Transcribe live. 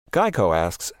Geico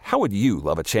asks, how would you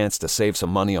love a chance to save some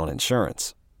money on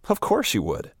insurance? Of course you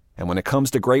would. And when it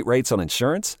comes to great rates on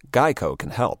insurance, Geico can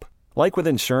help. Like with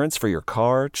insurance for your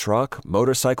car, truck,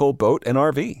 motorcycle, boat, and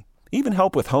RV. Even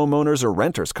help with homeowners or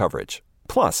renters coverage.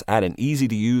 Plus, add an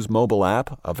easy-to-use mobile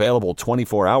app, available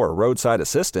 24-hour roadside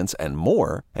assistance, and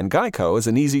more, and Geico is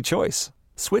an easy choice.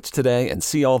 Switch today and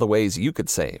see all the ways you could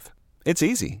save. It's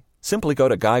easy. Simply go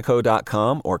to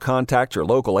geico.com or contact your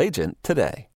local agent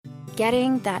today.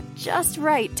 Getting that just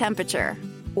right temperature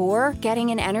or getting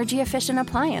an energy-efficient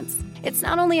appliance. It's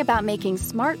not only about making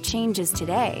smart changes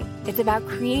today, it's about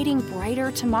creating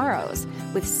brighter tomorrows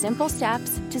with simple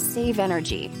steps to save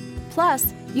energy.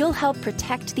 Plus, you'll help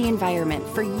protect the environment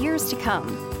for years to come.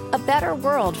 A better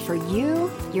world for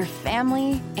you, your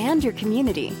family, and your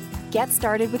community. Get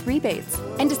started with rebates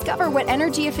and discover what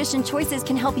energy-efficient choices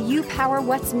can help you power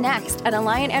what's next at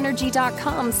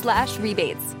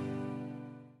AlliantEnergy.com/rebates.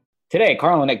 Today,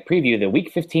 Carl and Nick preview the Week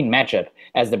 15 matchup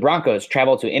as the Broncos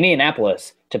travel to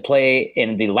Indianapolis to play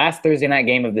in the last Thursday night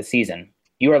game of the season.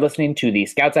 You are listening to the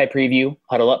Scouts Eye Preview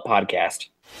Huddle Up podcast.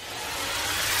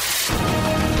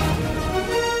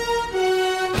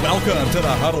 Welcome to the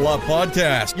Huddle Up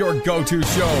podcast, your go-to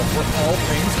show for all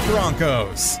things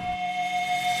Broncos.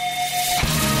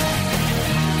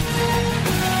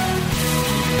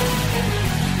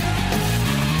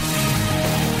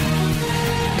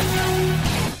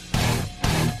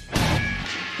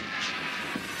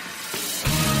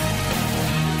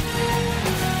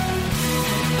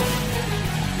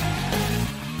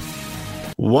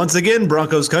 Once again,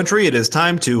 Broncos country, it is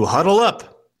time to huddle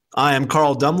up. I am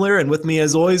Carl Dumler, and with me,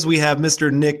 as always, we have Mr.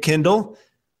 Nick Kindle.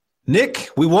 Nick,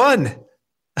 we won.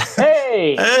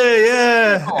 Hey! Hey,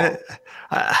 yeah.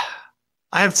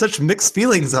 I have such mixed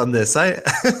feelings on this. I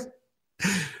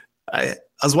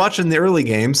was watching the early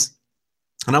games,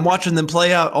 and I'm watching them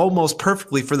play out almost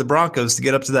perfectly for the Broncos to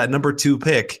get up to that number 2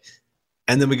 pick,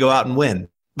 and then we go out and win.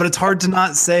 But it's hard to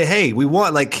not say, hey, we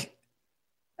won. Like,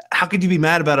 how could you be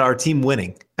mad about our team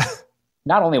winning?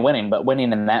 Not only winning, but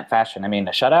winning in that fashion. I mean,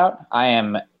 a shutout, I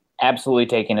am absolutely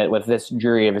taking it with this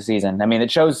jury of a season. I mean, it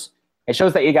shows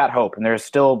that you got hope, and there's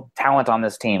still talent on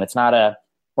this team.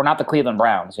 We're not the Cleveland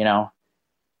Browns, you know?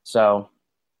 So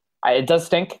it does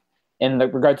stink in the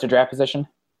regards to draft position,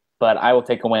 but I will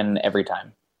take a win every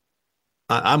time.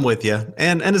 I'm with you.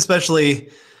 And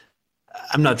especially,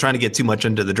 I'm not trying to get too much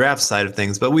into the draft side of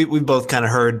things, but we've both kind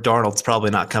of heard Darnold's probably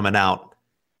not coming out.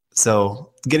 So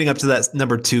getting up to that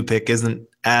number 2 pick isn't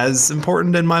as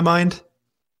important in my mind,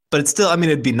 but it's still, I mean,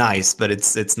 it'd be nice, but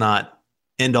it's not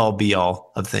end all be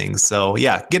all of things. So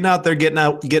yeah, getting out there, getting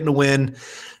a win,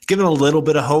 giving a little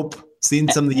bit of hope, seeing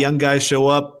some of the young guys show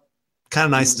up, kind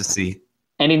of nice to see.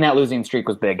 Ending that losing streak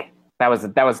was big. That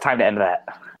was time to end that.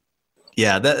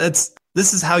 Yeah, this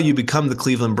is how you become the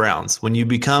Cleveland Browns, when you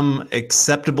become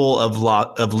acceptable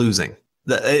of losing.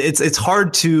 It's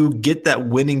hard to get that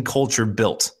winning culture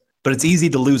built, but it's easy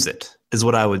to lose it, is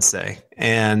what I would say.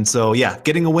 And so, yeah,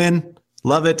 getting a win,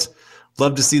 love it.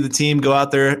 Love to see the team go out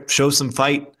there, show some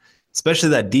fight, especially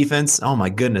that defense. Oh, my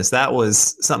goodness, that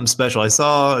was something special. I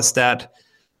saw a stat.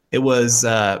 It was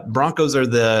Broncos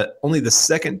are only the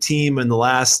second team in the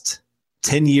last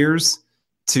 10 years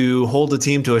to hold a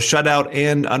team to a shutout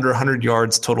and under 100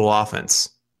 yards total offense.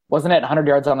 Wasn't it 100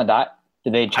 yards on the dot?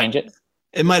 Did they change it?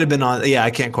 It might have been on. Yeah, I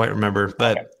can't quite remember.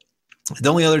 But okay. The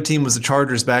only other team was the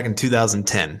Chargers back in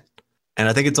 2010. And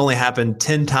I think it's only happened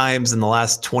 10 times in the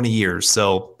last 20 years.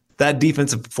 So that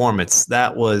defensive performance,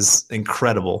 that was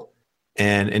incredible.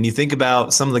 And you think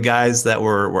about some of the guys that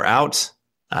were out.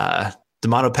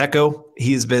 D'Amato Pecco,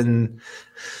 he's been,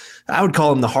 I would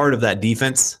call him the heart of that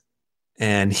defense,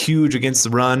 and huge against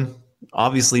the run.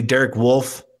 Obviously, Derek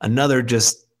Wolfe, another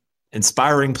just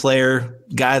inspiring player,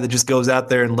 guy that just goes out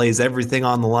there and lays everything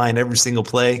on the line every single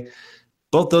play.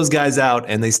 Both those guys out,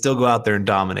 and they still go out there and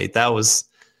dominate. That was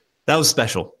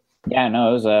special. Yeah,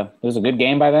 no, it was a good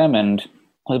game by them, and it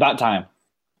was about time.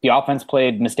 The offense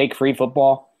played mistake-free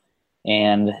football,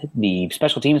 and the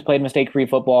special teams played mistake-free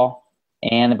football,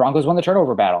 and the Broncos won the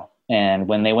turnover battle. And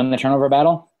when they win the turnover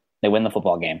battle, they win the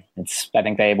football game. I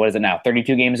think what is it now,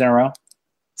 32 games in a row?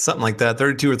 Something like that,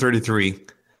 32 or 33.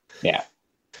 Yeah.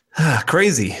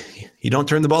 Crazy. You don't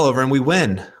turn the ball over and we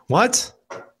win. What?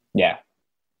 Yeah.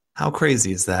 How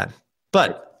crazy is that?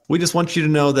 But we just want you to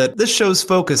know that this show's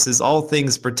focus is all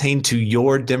things pertain to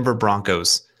your Denver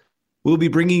Broncos. We'll be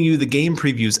bringing you the game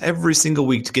previews every single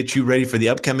week to get you ready for the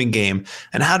upcoming game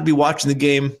and how to be watching the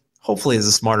game, hopefully as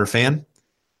a smarter fan.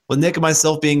 With Nick and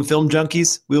myself being film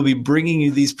junkies, we'll be bringing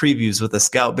you these previews with a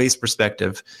scout-based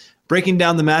perspective, breaking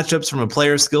down the matchups from a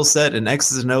player's skill set and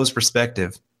X's and O's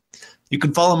perspective. You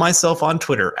can follow myself on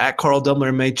Twitter at Carl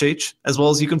Dumbler MHH, as well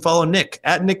as you can follow Nick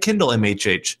at Nick Kindle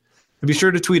MHH. And be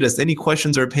sure to tweet us any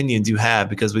questions or opinions you have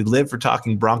because we live for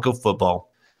talking Bronco football.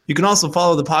 You can also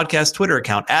follow the podcast Twitter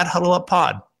account at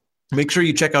HuddleUpPod. Make sure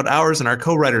you check out ours and our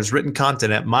co-writers' written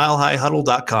content at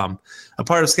milehighhuddle.com, a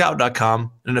part of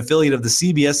scout.com, and an affiliate of the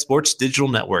CBS Sports Digital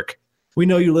Network. We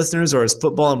know you listeners are as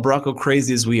football and Bronco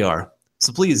crazy as we are.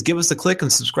 So please give us a click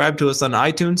and subscribe to us on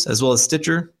iTunes as well as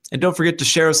Stitcher. And don't forget to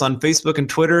share us on Facebook and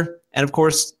Twitter. And of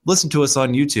course, listen to us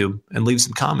on YouTube and leave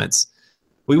some comments.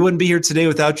 We wouldn't be here today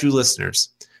without you listeners.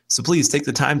 So please take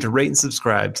the time to rate and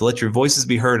subscribe to let your voices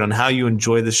be heard on how you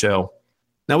enjoy the show.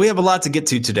 Now, we have a lot to get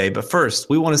to today, but first,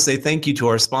 we want to say thank you to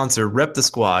our sponsor, Rep the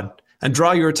Squad, and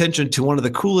draw your attention to one of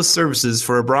the coolest services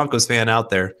for a Broncos fan out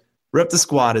there. Rep the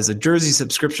Squad is a jersey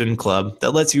subscription club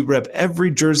that lets you rep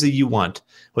every jersey you want.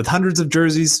 With hundreds of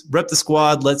jerseys, Rep the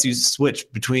Squad lets you switch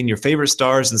between your favorite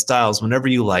stars and styles whenever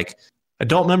you like.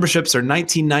 Adult memberships are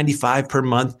 $19.95 per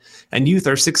month, and youth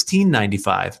are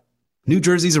 $16.95. New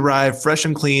jerseys arrive fresh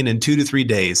and clean in 2 to 3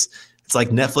 days. It's like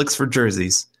Netflix for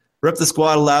jerseys. Rep the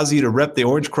Squad allows you to rep the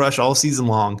Orange Crush all season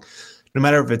long, no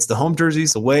matter if it's the home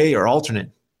jerseys, away, or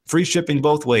alternate. Free shipping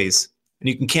both ways, and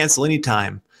you can cancel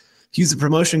anytime. Use the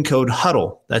promotion code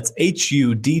HUDDLE, that's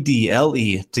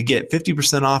HUDDLE, to get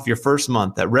 50% off your first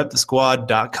month at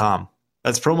repthesquad.com.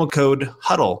 That's promo code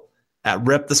HUDDLE at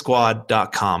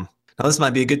repthesquad.com. Now, this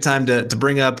might be a good time to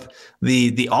bring up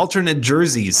the alternate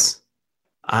jerseys.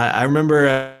 I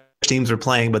remember teams were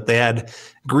playing, but they had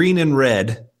green and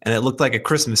red, and it looked like a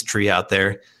Christmas tree out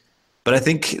there. But I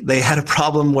think they had a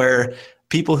problem where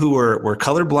people who were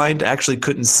colorblind actually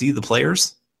couldn't see the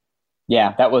players.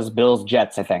 Yeah, that was Bills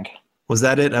Jets, I think. Was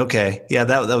that it? Okay. Yeah,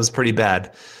 that was pretty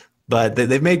bad. But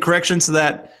they've made corrections to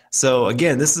that. So,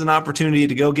 again, this is an opportunity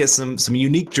to go get some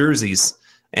unique jerseys.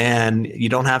 And you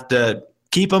don't have to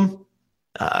keep them.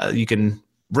 You can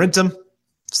rent them,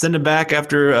 send them back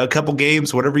after a couple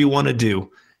games, whatever you want to do.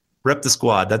 Rep the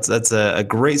Squad. That's a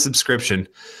great subscription.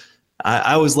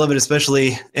 I always love it,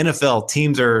 especially NFL.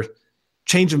 Teams are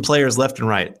changing players left and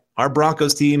right. Our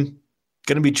Broncos team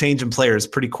going to be changing players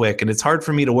pretty quick, and it's hard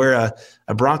for me to wear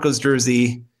a Broncos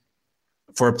jersey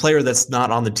for a player that's not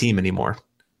on the team anymore.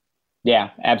 Yeah,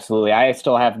 absolutely. I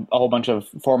still have a whole bunch of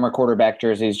former quarterback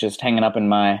jerseys just hanging up in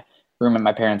my room at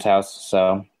my parents' house.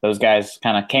 So those guys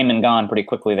kind of came and gone pretty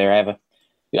quickly there.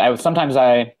 Sometimes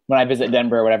when I visit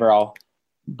Denver or whatever, I'll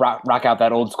rock out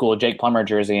that old school Jake Plummer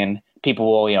jersey, and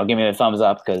people will give me the thumbs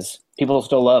up because people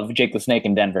still love Jake the Snake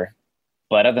in Denver.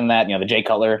 But other than that, the Jay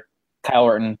Cutler, Kyle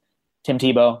Orton, Tim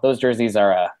Tebow, those jerseys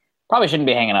are probably shouldn't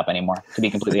be hanging up anymore, to be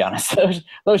completely honest.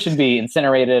 Those should be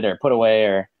incinerated or put away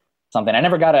or something. I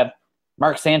never got a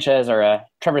Mark Sanchez or a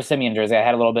Trevor Siemian jersey. I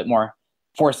had a little bit more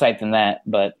foresight than that.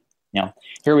 But,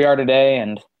 here we are today.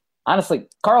 And honestly,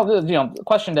 Carl, the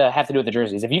question to have to do with the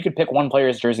jerseys. If you could pick one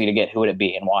player's jersey to get, who would it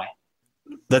be and why?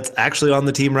 That's actually on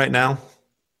the team right now?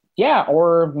 Yeah,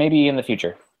 or maybe in the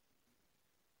future.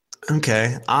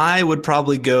 Okay. I would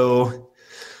probably go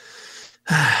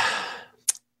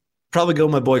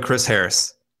my boy Chris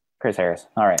Harris. Chris Harris.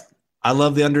 All right. I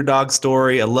love the underdog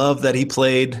story. I love that he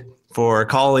played for a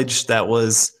college that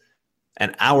was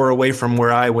an hour away from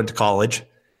where I went to college.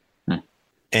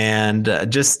 And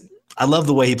I love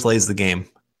the way he plays the game.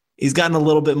 He's gotten a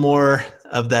little bit more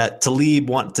of that Talib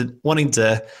wanting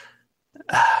to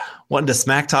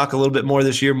smack talk a little bit more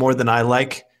this year, more than I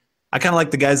like. I kind of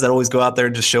like the guys that always go out there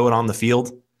and just show it on the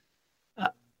field.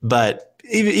 But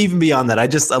even beyond that, I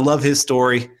love his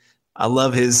story. I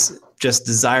love his just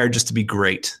desire just to be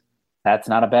great. That's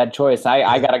not a bad choice.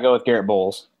 I got to go with Garrett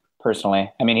Bowles,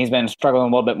 personally. I mean, he's been struggling a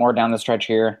little bit more down the stretch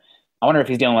here. I wonder if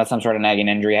he's dealing with some sort of nagging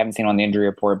injury. I haven't seen him on the injury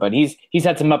report, but he's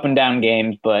had some up and down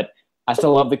games. But I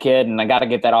still love the kid, and I got to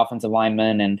get that offensive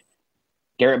lineman. And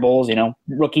Garrett Bowles,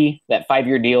 rookie, that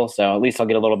 5-year deal, so at least I'll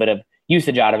get a little bit of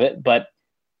usage out of it. But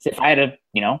if I had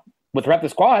with Rep the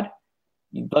Squad,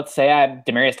 let's say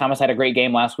Demaryius Thomas had a great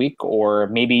game last week, or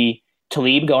maybe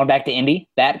Talib going back to Indy.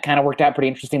 That kind of worked out pretty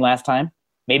interesting last time.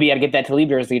 Maybe I'd get that Talib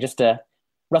jersey just to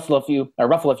ruffle a few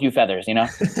feathers, not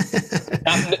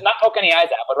poke any eyes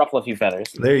out, but ruffle a few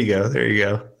feathers. There you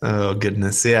go. Oh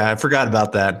goodness. Yeah, I forgot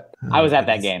about that. I was at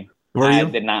that game. Were you? I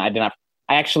did not.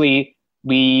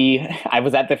 I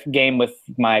was at the game with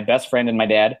my best friend and my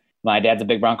dad. My dad's a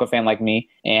big Bronco fan like me,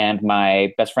 and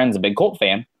my best friend's a big Colt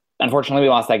fan. Unfortunately, we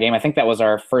lost that game. I think that was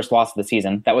our first loss of the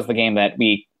season. That was the game that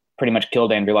we pretty much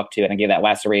killed Andrew Luck to, and I gave that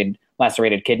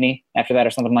lacerated kidney after that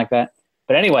or something like that.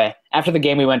 But anyway, after the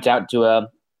game, we went out to a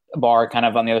bar kind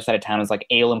of on the other side of town. It was like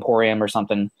Ale Emporium or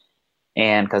something.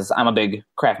 And because I'm a big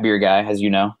craft beer guy, as you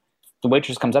know. the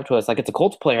waitress comes up to us like it's a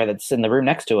Colts player that's in the room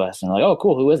next to us, and we're like, oh,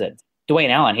 cool, who is it? Dwayne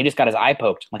Allen. He just got his eye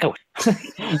poked. I'm like,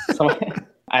 oh. So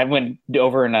I went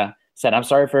over and said, I'm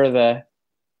sorry for the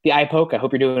eye poke. I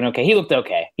hope you're doing okay. He looked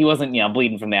okay. He wasn't,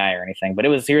 bleeding from the eye or anything, but it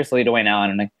was seriously Dwayne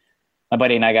Allen. And my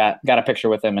buddy and I got a picture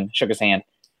with him and shook his hand.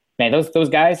 Man, those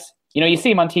guys, you see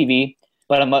them on TV,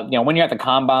 but when you're at the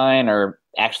combine or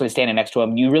actually standing next to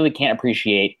them, you really can't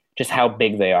appreciate just how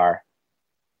big they are.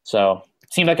 So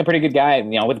seemed like a pretty good guy,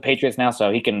 with the Patriots now,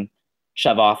 so he can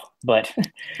shove off. But,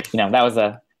 that was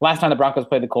the last time the Broncos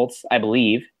played the Colts, I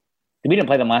believe. We didn't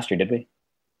play them last year, did we?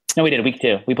 No, we did, week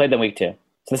 2. We played them week 2.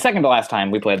 So the second to last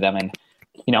time we played them, and,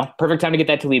 perfect time to get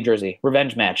that to leave jersey.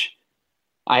 Revenge match.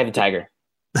 I have the Tiger.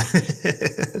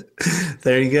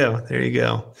 There you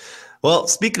go. Well,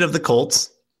 speaking of the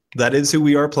Colts, that is who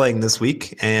we are playing this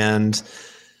week. And,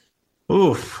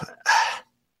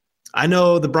 I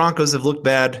know the Broncos have looked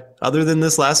bad other than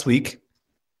this last week.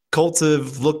 Colts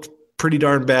have looked pretty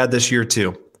darn bad this year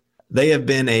too. They have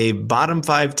been a bottom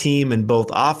 5 team in both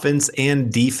offense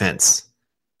and defense.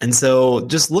 And so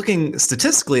just looking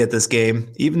statistically at this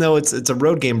game, even though it's a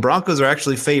road game, Broncos are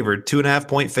actually favored,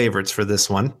 2.5-point favorites for this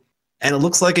one. And it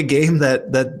looks like a game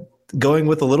that going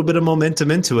with a little bit of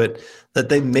momentum into it, that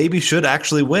they maybe should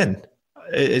actually win.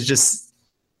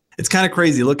 It's kind of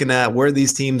crazy looking at where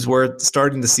these teams were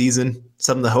starting the season,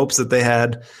 some of the hopes that they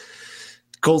had.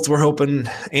 Colts were hoping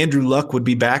Andrew Luck would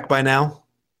be back by now.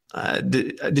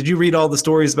 Did you read all the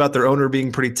stories about their owner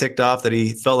being pretty ticked off that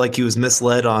he felt like he was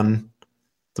misled on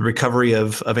the recovery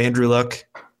of Andrew Luck?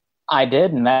 I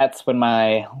did, and that's when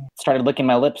I started licking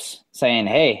my lips saying,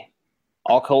 hey,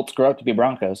 all Colts grow up to be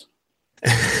Broncos.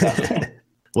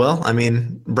 Well,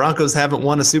 Broncos haven't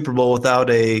won a Super Bowl without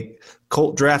a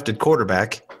Colt drafted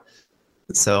quarterback.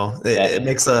 So it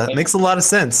makes a lot of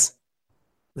sense.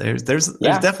 There's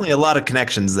definitely a lot of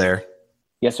connections there.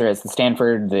 Yes, there is. The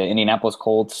Stanford, the Indianapolis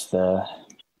Colts, that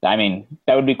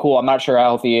would be cool. I'm not sure how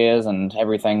healthy he is and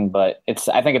everything, but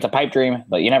I think it's a pipe dream,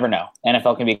 but you never know.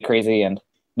 NFL can be crazy and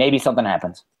maybe something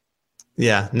happens.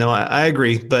 Yeah, no, I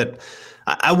agree. But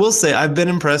I will say I've been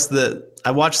impressed that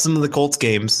I watched some of the Colts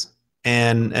games,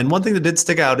 and one thing that did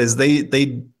stick out is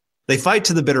they fight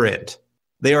to the bitter end.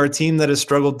 They are a team that has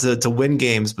struggled to win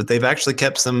games, but they've actually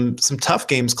kept some tough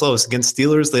games close. Against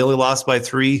Steelers, they only lost by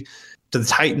 3. To the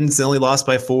Titans, they only lost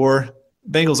by 4.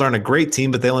 Bengals aren't a great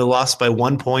team, but they only lost by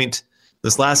 1 point.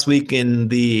 This last week in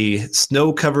the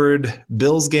snow-covered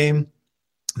Bills game,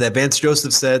 that Vance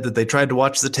Joseph said that they tried to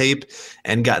watch the tape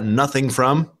and got nothing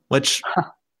from, which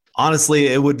honestly,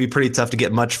 it would be pretty tough to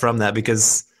get much from that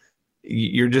because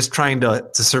you're just trying to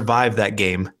survive that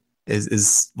game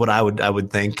is what I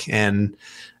would think. And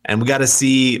we got to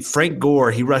see Frank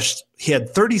Gore. He had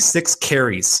 36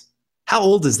 carries. How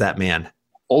old is that man?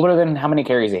 Older than how many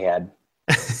carries he had.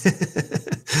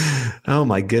 Oh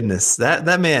my goodness.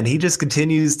 That man, he just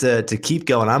continues to keep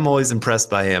going. I'm always impressed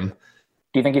by him.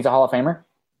 Do you think he's a Hall of Famer?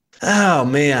 Oh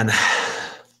man.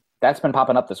 That's been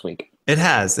popping up this week. It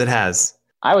has.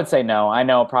 I would say no. I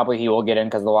know probably he will get in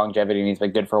because of the longevity and he's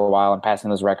been good for a while and passing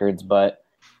those records, but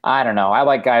I don't know. I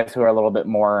like guys who are a little bit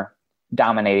more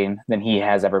dominating than he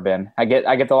has ever been. I get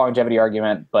the longevity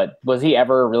argument, but was he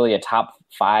ever really a top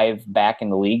 5 back in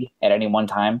the league at any one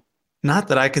time? Not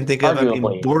that I can think of.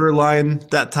 Arguably. Borderline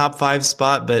that top 5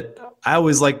 spot, but I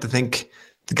always like to think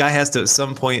the guy has to at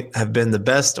some point have been the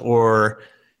best, or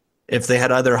if they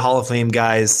had other Hall of Fame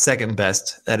guys, second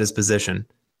best at his position.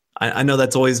 I know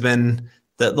that's always been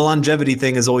the longevity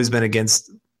thing has always been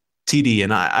against TD,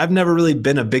 and I've never really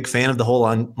been a big fan of the whole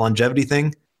longevity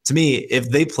thing. To me, if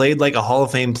they played like a Hall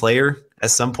of Fame player at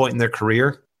some point in their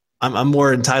career, I'm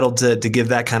more entitled to give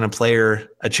that kind of player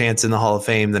a chance in the Hall of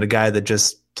Fame than a guy that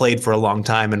just played for a long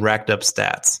time and racked up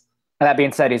stats. That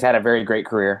being said, he's had a very great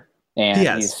career, and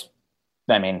it's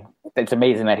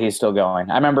amazing that he's still going.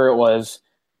 I remember it was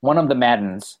one of the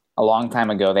Maddens a long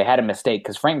time ago. They had a mistake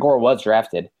because Frank Gore was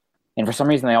drafted, and for some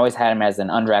reason they always had him as an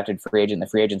undrafted free agent in the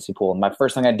free agency pool. And my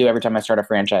first thing I'd do every time I start a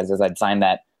franchise is I'd sign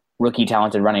that rookie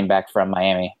talented running back from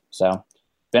Miami. So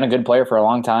been a good player for a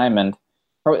long time. And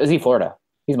or is he Florida?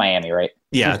 He's Miami, right?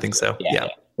 Yeah, I think so. Yeah.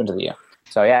 Went to the U.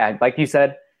 So yeah, like you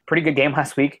said, pretty good game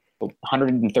last week.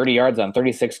 130 yards on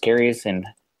 36 carries, and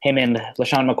him and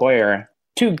LaShawn McCoy are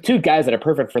two guys that are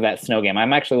perfect for that snow game.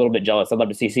 I'm actually a little bit jealous. I'd love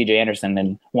to see CJ Anderson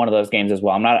in one of those games as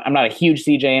well. I'm not a huge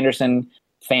CJ Anderson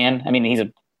fan. I mean, he's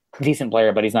a decent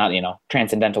player, but he's not,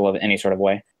 transcendental of any sort of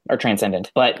way or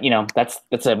transcendent. But,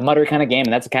 that's a mutter kind of game,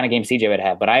 and that's the kind of game CJ would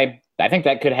have. But I think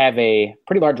that could have a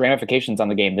pretty large ramifications on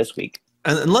the game this week.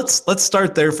 And let's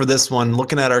start there for this one,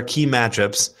 looking at our key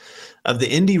matchups of the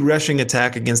Indy rushing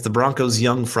attack against the Broncos'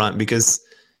 young front, because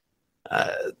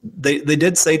They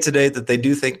did say today that they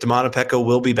do think Domata Peko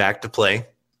will be back to play.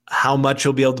 How much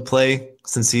he'll be able to play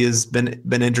since he has been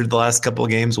injured the last couple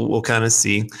of games, we'll kind of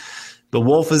see. But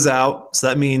Wolf is out, so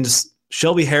that means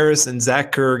Shelby Harris and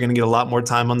Zach Kerr are going to get a lot more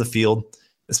time on the field,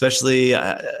 especially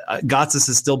Gotsis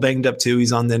is still banged up too.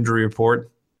 He's on the injury report.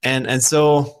 And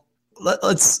so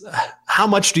let's how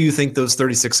much do you think those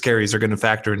 36 carries are going to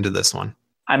factor into this one?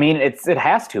 I mean, it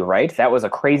has to, right? That was a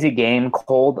crazy game,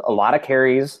 cold, a lot of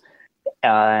carries,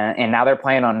 and now they're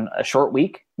playing on a short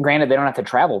week. Granted, they don't have to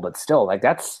travel, but still, like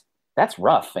that's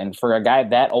rough. And for a guy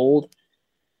that old,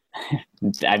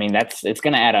 I mean, it's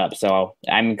going to add up. So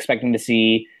I'm expecting to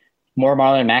see more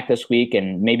Marlon Mack this week,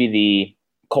 and maybe the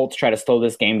Colts try to slow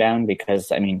this game down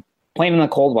because, I mean, playing in the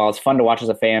cold, while it's fun to watch as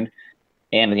a fan,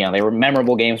 and they were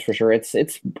memorable games for sure, it's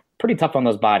pretty tough on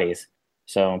those bodies.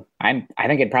 So I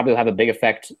think it probably will have a big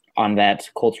effect on that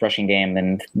Colts rushing game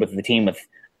than with the team with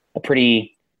a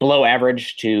pretty below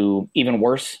average to even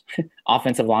worse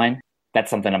offensive line. That's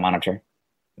something to monitor.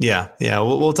 Yeah.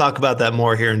 We'll talk about that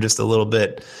more here in just a little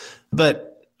bit.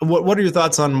 But what are your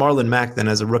thoughts on Marlon Mack then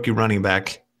as a rookie running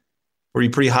back? Were you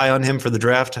pretty high on him for the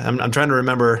draft? I'm trying to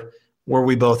remember where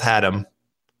we both had him.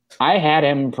 I had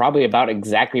him probably about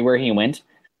exactly where he went.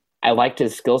 I liked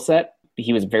his skill set.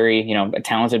 He was very, a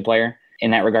talented player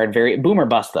in that regard. Very boomer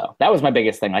bust though. That was my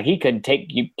biggest thing. Like he could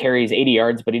carries 80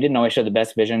 yards, but he didn't always show the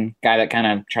best vision. Guy that kind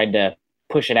of tried to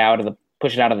push it out of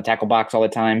the tackle box all the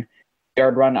time.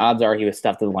 Yard run, odds are he was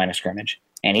stuffed to the line of scrimmage.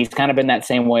 And he's kind of been that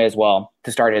same way as well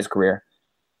to start his career.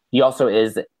 He also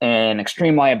is an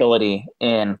extreme liability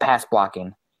in pass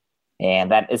blocking. And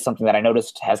that is something that I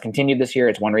noticed has continued this year.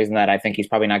 It's one reason that I think he's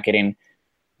probably not getting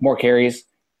more carries.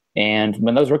 And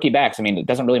when those rookie backs, I mean, it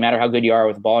doesn't really matter how good you are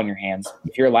with the ball in your hands.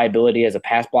 If you're a liability as a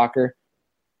pass blocker,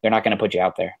 they're not going to put you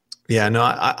out there. Yeah, no,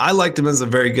 I liked him as a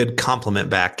very good complement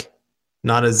back,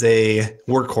 not as a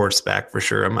workhorse back for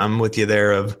sure. I'm with you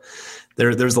there.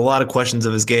 There's a lot of questions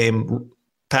of his game,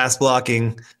 pass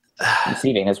blocking.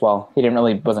 Receiving as well. He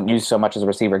wasn't used so much as a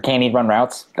receiver. Can he run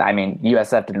routes? I mean,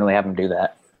 USF didn't really have him do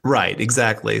that. Right,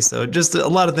 exactly. So just a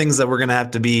lot of things that were going to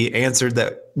have to be answered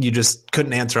that you just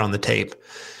couldn't answer on the tape.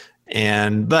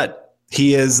 But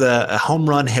he is a home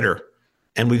run hitter.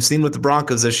 And we've seen with the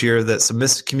Broncos this year that some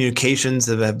miscommunications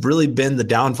have really been the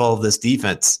downfall of this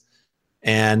defense.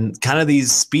 And kind of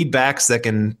these speed backs that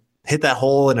can hit that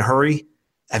hole in a hurry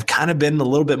have kind of been a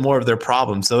little bit more of their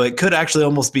problem. So it could actually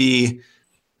almost be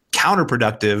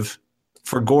counterproductive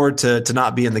for Gore to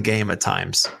not be in the game at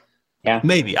times. Yeah,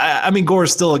 maybe. I mean, Gore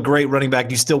is still a great running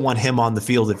back. You still want him on the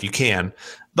field if you can.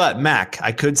 But Mac,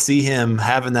 I could see him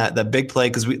having that big play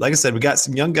because, like I said, we got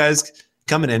some young guys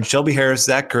coming in. Shelby Harris,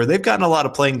 Zach Kerr. They've gotten a lot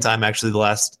of playing time actually the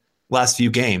last few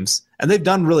games, and they've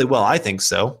done really well. I think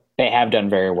so. They have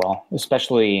done very well,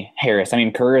 especially Harris. I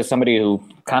mean, Kerr is somebody who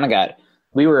kind of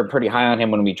we were pretty high on him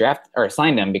when we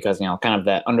signed him because kind of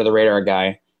that under the radar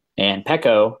guy, and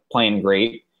Peko playing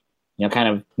great. Kind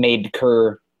of made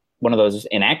Kerr one of those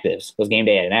inactives, those game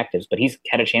day inactives, but he's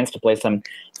had a chance to play some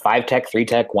 5-tech,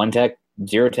 3-tech, 1-tech,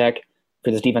 0-tech for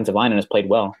this defensive line and has played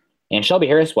well. And Shelby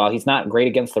Harris, while he's not great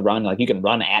against the run, like you can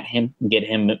run at him and get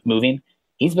him moving,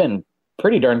 he's been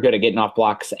pretty darn good at getting off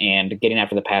blocks and getting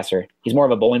after the passer. He's more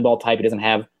of a bowling ball type. He doesn't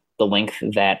have the length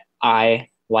that I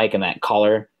like and that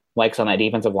Collar likes on that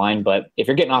defensive line. But if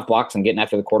you're getting off blocks and getting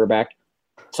after the quarterback,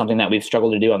 something that we've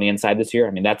struggled to do on the inside this year,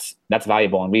 I mean, that's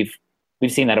valuable. And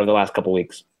we've seen that over the last couple of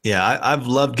weeks. Yeah, I've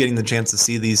loved getting the chance to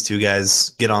see these two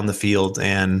guys get on the field,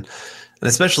 and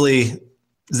especially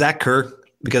Zach Kerr,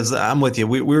 because I'm with you.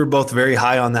 We were both very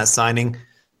high on that signing,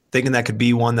 thinking that could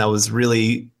be one that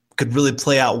could really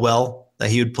play out well, that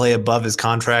he would play above his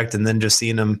contract, and then just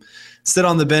seeing him sit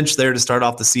on the bench there to start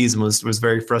off the season was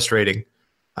very frustrating.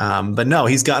 But no,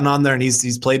 he's gotten on there and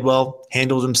he's played well,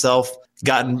 handled himself,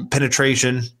 gotten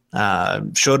penetration,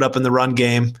 showed up in the run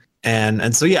game.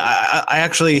 And so, yeah, I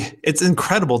actually, it's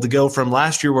incredible to go from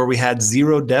last year where we had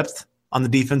zero depth on the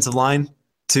defensive line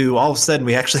to all of a sudden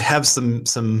we actually have some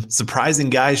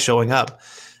surprising guys showing up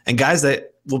and guys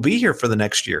that will be here for the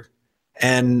next year.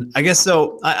 And I guess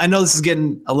so. I know this is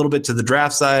getting a little bit to the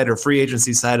draft side or free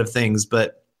agency side of things,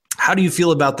 but how do you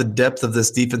feel about the depth of this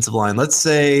defensive line? Let's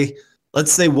say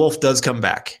Wolf does come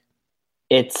back.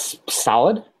 It's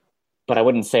solid, but I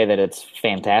wouldn't say that it's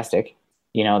fantastic.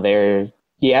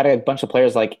 He had a bunch of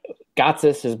players like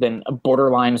Gotsis has been a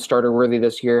borderline starter worthy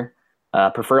this year.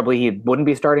 Preferably he wouldn't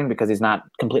be starting because he's not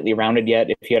completely rounded yet.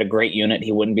 If he had a great unit,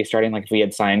 he wouldn't be starting. Like if we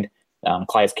had signed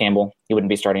Clyde Campbell, he wouldn't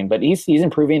be starting. But he's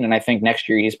improving, and I think next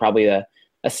year he's probably a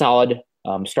solid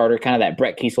starter, kind of that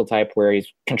Brett Kiesel type where he's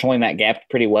controlling that gap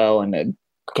pretty well and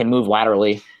can move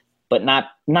laterally, but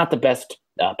not the best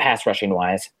pass rushing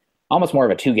wise. Almost more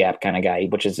of a 2-gap kind of guy,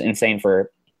 which is insane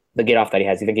for the get off that he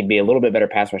has. You think he'd be a little bit better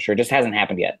pass rusher. It just hasn't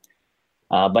happened yet.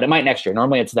 But it might next year.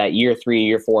 Normally it's that year 3,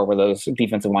 year 4 where those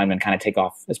defensive linemen kind of take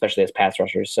off, especially as pass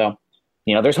rushers. So,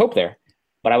 there's hope there.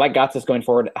 But I like Gotsis going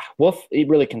forward. Wolf, it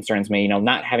really concerns me,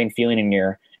 not having feeling in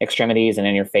your extremities and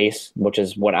in your face, which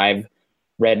is what I've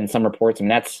read in some reports.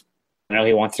 I know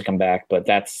he wants to come back, but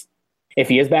if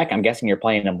he is back, I'm guessing you're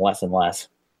playing him less and less.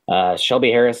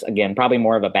 Shelby Harris, again, probably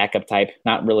more of a backup type,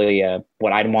 not really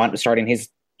what I'd want starting.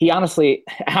 He honestly,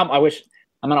 I wish,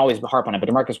 I'm not always harp on it, but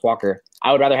DeMarcus Walker,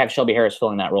 I would rather have Shelby Harris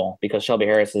filling that role because Shelby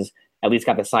Harris has at least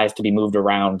got the size to be moved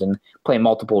around and play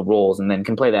multiple roles and then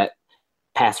can play that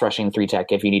pass rushing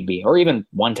 3-tech if you need be, or even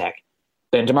 1-tech.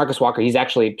 But DeMarcus Walker, he's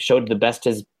actually showed the best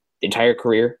his entire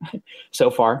career so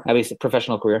far, at least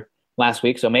professional career last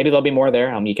week. So maybe there'll be more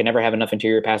there. You can never have enough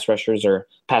interior pass rushers or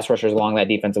pass rushers along that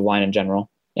defensive line in general.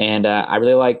 And I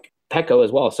really like Petco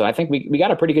as well. So I think we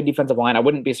got a pretty good defensive line. I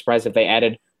wouldn't be surprised if they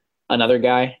added another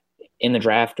guy in the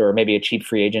draft or maybe a cheap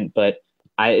free agent, but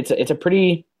it's a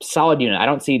pretty solid unit. I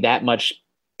don't see that much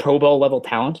Pro Bowl level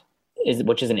talent,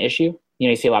 which is an issue.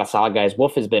 You see a lot of solid guys.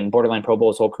 Wolf has been borderline Pro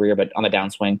Bowl his whole career, but on the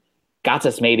downswing.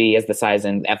 Gotsis maybe has the size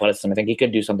and athleticism. I think he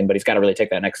could do something, but he's got to really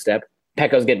take that next step.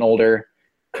 Petco's getting older.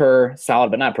 Kerr, solid,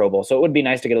 but not Pro Bowl. So it would be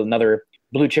nice to get another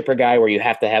blue chipper guy where you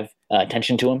have to have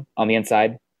attention to him on the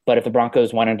inside. But if the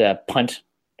Broncos wanted to punt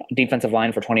defensive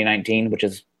line for 2019, which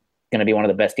is going to be one of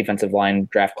the best defensive line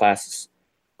draft classes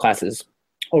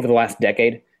over the last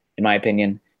decade, in my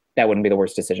opinion, that wouldn't be the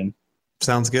worst decision.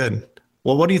 Sounds good.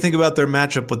 Well, what do you think about their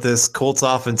matchup with this Colts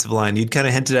offensive line? You'd kind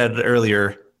of hinted at it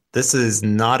earlier. This is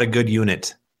not a good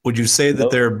unit. Would you say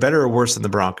that they're better or worse than the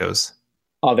Broncos?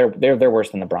 Oh, they're worse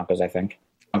than the Broncos, I think.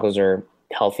 Broncos are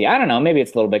healthy. I don't know. Maybe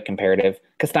it's a little bit comparative.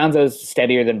 Costanzo's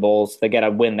steadier than Bowles. They get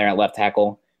a win there at left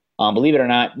tackle. Believe it or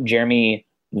not, Jeremy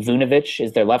Vunovich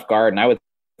is their left guard, and I would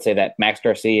say that Max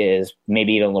Garcia is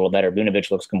maybe even a little better. Vunovich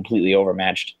looks completely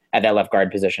overmatched at that left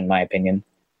guard position, in my opinion.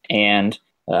 And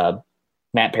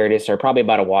Matt Paradis are probably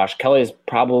about a wash. Kelly is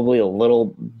probably a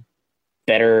little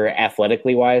better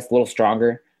athletically wise, a little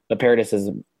stronger, but Paradis is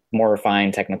more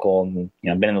refined, technical, and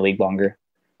been in the league longer.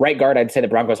 Right guard, I'd say the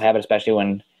Broncos have it, especially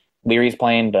when Leary's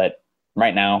playing, but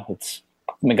right now it's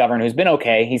McGovern, who's been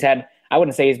okay. I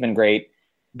wouldn't say he's been great,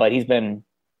 but he's been,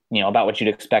 about what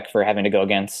you'd expect for having to go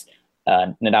against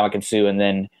Ndamukong Suh and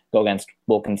then go against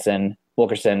Wilkerson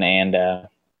and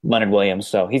Leonard Williams.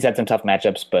 So he's had some tough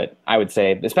matchups, but I would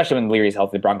say, especially when Leary's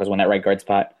healthy, the Broncos win that right guard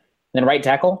spot. And then right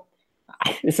tackle,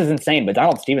 this is insane, but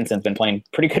Donald Stevenson's been playing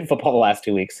pretty good football the last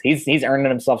 2 weeks. He's earning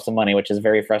himself some money, which is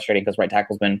very frustrating because right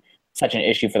tackle's been such an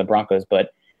issue for the Broncos.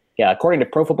 But yeah, according to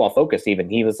Pro Football Focus, even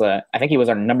he was, I think he was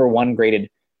our number 1 graded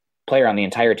player on the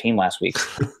entire team last week.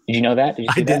 Did you know that? Did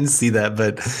you see I didn't see that,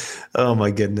 but oh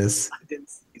my goodness.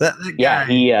 That guy,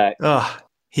 yeah,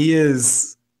 he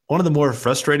is one of the more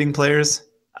frustrating players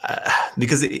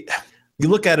because you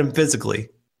look at him physically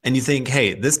and you think,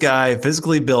 hey, this guy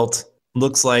physically built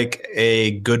looks like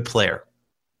a good player.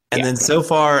 And then so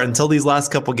far, until these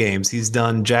last couple games, he's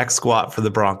done jack squat for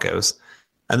the Broncos.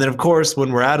 And then, of course,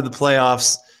 when we're out of the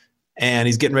playoffs and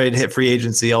he's getting ready to hit free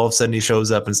agency, all of a sudden he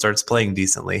shows up and starts playing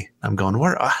decently. I'm going,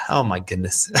 where? Oh, my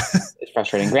goodness. It's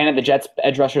frustrating. Granted, the Jets'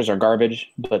 edge rushers are garbage,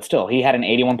 but still, he had an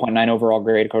 81.9 overall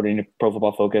grade according to Pro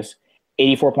Football Focus,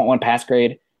 84.1 pass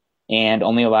grade, and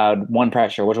only allowed 1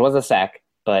 pressure, which was a sack,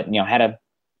 but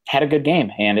had a good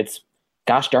game. And it's,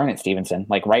 gosh darn it, Stevenson.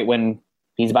 Like right when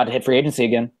he's about to hit free agency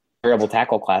again, terrible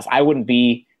tackle class. I would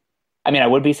be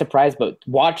surprised, but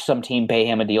watch some team pay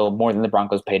him a deal more than the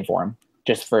Broncos paid for him,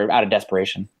 just for out of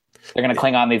desperation. They're going to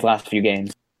cling on these last few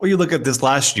games. Well, you look at this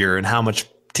last year and how much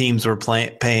teams were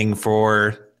paying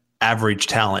for average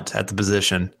talent at the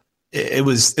position. It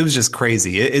was just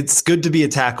crazy. It's good to be a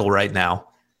tackle right now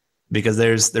because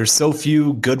there's so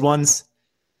few good ones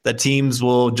that teams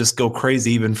will just go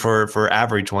crazy even for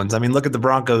average ones. I mean, look at the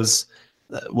Broncos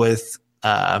with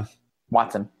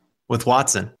Watson. With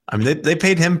Watson. I mean, they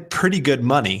paid him pretty good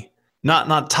money.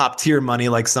 Not top tier money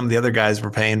like some of the other guys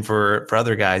were paying for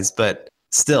other guys, but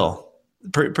still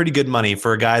pretty good money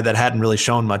for a guy that hadn't really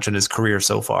shown much in his career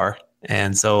so far.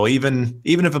 And so even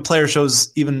if a player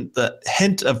shows even the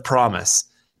hint of promise,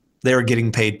 they were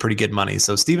getting paid pretty good money.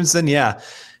 So Stevenson, yeah,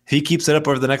 if he keeps it up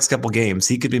over the next couple games,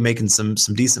 he could be making some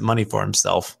decent money for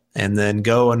himself and then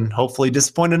go and hopefully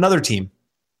disappoint another team.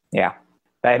 Yeah.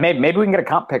 Maybe we can get a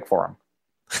comp pick for him.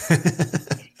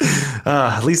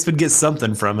 At least we'd get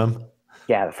something from him.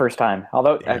 Yeah, the first time.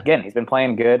 Although, again, he's been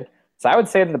playing good. So I would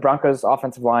say that the Broncos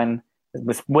offensive line,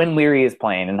 when Leary is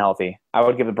playing and healthy, I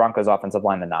would give the Broncos offensive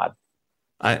line the nod.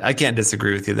 I can't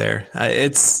disagree with you there.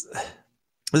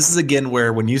 this is again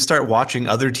where when you start watching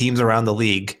other teams around the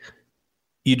league,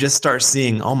 you just start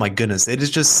seeing, oh my goodness, it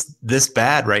is just this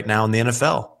bad right now in the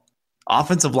NFL.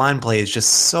 Offensive line play is just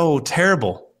so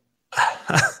terrible.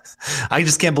 I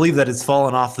just can't believe that it's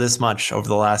fallen off this much over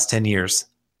the last 10 years.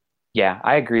 Yeah,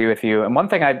 I agree with you. And one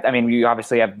thing, I mean, you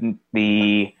obviously have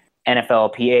the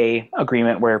NFLPA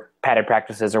agreement where padded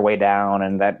practices are way down,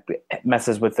 and that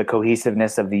messes with the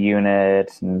cohesiveness of the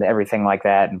unit and everything like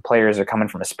that. And players are coming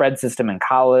from a spread system in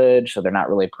college, so they're not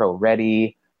really pro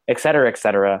ready, et cetera, et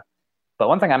cetera. But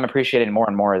one thing I'm appreciating more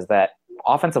and more is that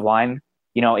offensive line,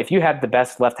 if you have the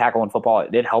best left tackle in football,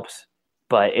 it helps.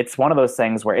 But it's one of those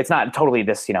things where it's not totally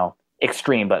this,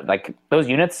 extreme, but like those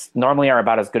units normally are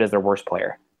about as good as their worst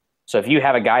player. So if you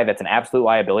have a guy that's an absolute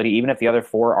liability, even if the other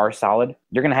four are solid,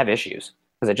 you're going to have issues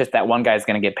because it's just that one guy's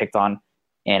going to get picked on,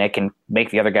 and it can make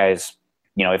the other guys,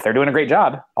 if they're doing a great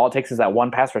job, all it takes is that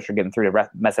one pass rusher getting through to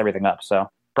mess everything up. So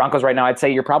Broncos right now, I'd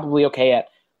say you're probably okay at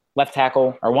left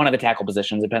tackle or one of the tackle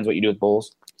positions. Depends what you do with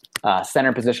Bulls.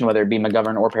 Center position, whether it be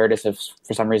McGovern or Paradis, if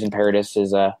for some reason Paradis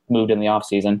is moved in the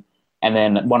offseason. And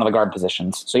then one of the guard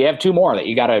positions. So you have two more that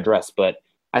you got to address, but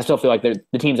I still feel like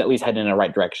the team's at least heading in the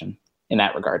right direction in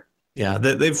that regard. Yeah,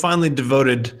 they've finally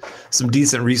devoted some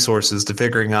decent resources to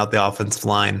figuring out the offensive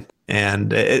line,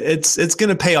 and it's going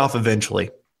to pay off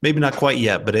eventually. Maybe not quite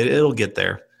yet, but it'll get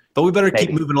there. But we better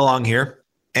keep moving along here.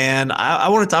 And I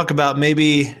want to talk about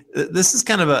maybe this is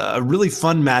kind of a really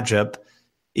fun matchup,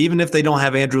 even if they don't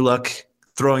have Andrew Luck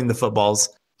throwing the footballs.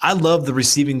 I love the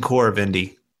receiving core of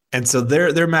Indy. And so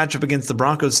their matchup against the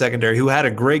Broncos secondary, who had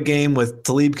a great game with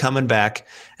Talib coming back,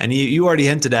 and you already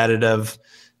hinted at it of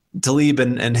Talib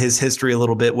and his history a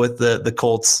little bit with the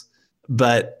Colts.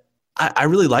 But I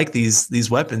really like these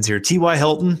weapons here. T.Y.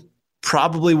 Hilton,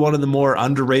 probably one of the more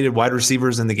underrated wide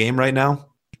receivers in the game right now.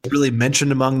 Really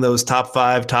mentioned among those top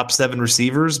 5, top 7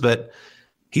 receivers, but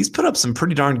he's put up some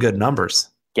pretty darn good numbers.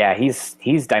 Yeah,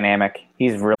 he's dynamic.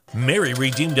 He's real. Mary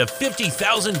redeemed a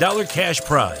 $50,000 cash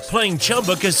prize playing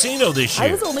Chumba Casino this year.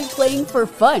 I was only playing for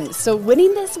fun, so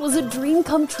winning this was a dream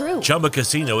come true. Chumba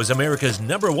Casino is America's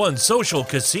 #1 social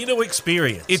casino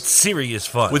experience. It's serious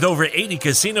fun. With over 80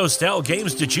 casino-style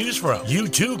games to choose from, you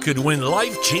too could win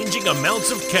life-changing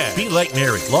amounts of cash. Be like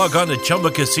Mary. Log on to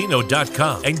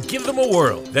ChumbaCasino.com and give them a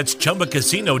whirl. That's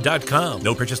ChumbaCasino.com.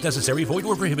 No purchase necessary. Void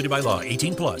where prohibited by law.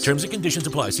 18+. Terms and conditions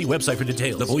apply. See website for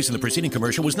details. The voice in the preceding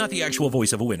commercial was not the actual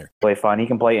voice of a winner. Play fun. He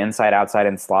can play inside, outside,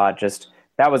 and slot.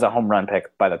 That was a home run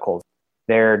pick by the Colts.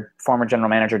 Their former general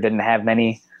manager didn't have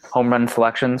many home run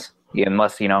selections,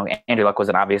 unless Andrew Luck was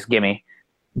an obvious gimme.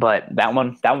 But that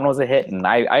one was a hit, and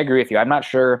I agree with you. I'm not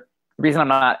sure. The reason I'm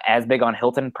not as big on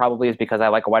Hilton probably is because I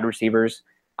like wide receivers.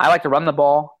 I like to run the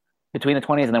ball between the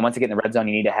 20s, and then once you get in the red zone,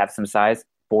 you need to have some size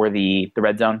for the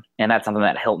red zone, and that's something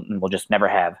that Hilton will just never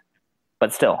have.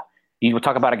 But still, you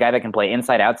talk about a guy that can play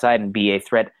inside, outside, and be a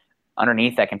threat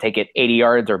underneath that can take it 80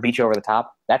 yards or beat you over the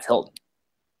top. That's Hilton.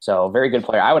 So very good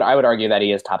player. I would argue that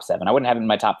he is top 7. I wouldn't have him in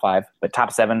my top 5, but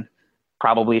top 7,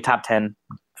 probably top 10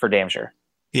 for damn sure.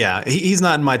 Yeah, he's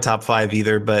not in my top 5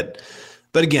 either, but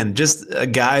again, just a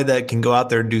guy that can go out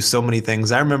there and do so many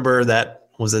things. I remember that,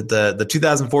 was it the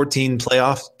 2014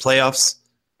 playoffs?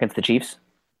 Against the Chiefs?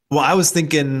 Well, I was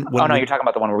thinking... you're talking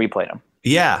about the one where we played him.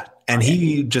 Yeah, and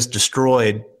he just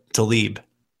destroyed Talib.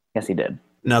 Yes, he did.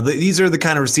 Now, these are the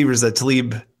kind of receivers that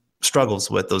Talib struggles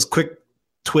with, those quick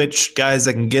twitch guys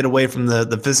that can get away from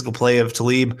the physical play of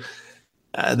Talib.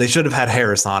 They should have had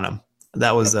Harris on him.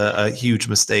 That was a huge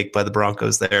mistake by the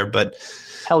Broncos there. But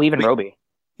hell, even Roby.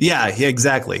 Yeah,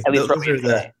 exactly. At least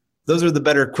those are the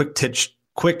better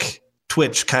quick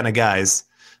twitch kind of guys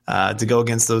to go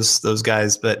against those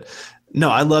guys. But no,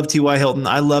 I love T.Y. Hilton.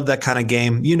 I love that kind of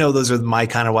game. Those are my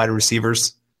kind of wide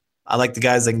receivers. I like the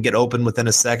guys that can get open within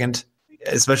a second,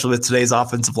 especially with today's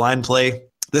offensive line play.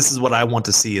 This is what I want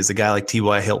to see, is a guy like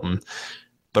T.Y. Hilton.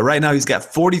 But right now he's got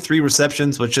 43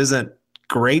 receptions, which isn't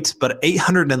great, but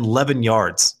 811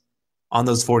 yards on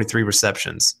those 43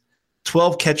 receptions.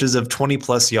 12 catches of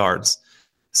 20-plus yards.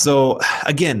 So,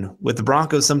 again, with the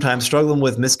Broncos sometimes struggling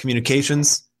with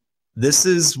miscommunications, this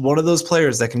is one of those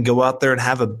players that can go out there and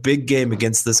have a big game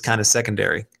against this kind of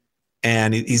secondary.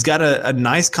 And he's got a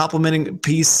nice complementing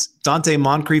piece. Dante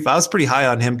Moncrief, I was pretty high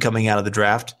on him coming out of the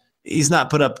draft. He's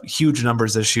not put up huge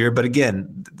numbers this year, but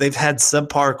again, they've had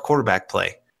subpar quarterback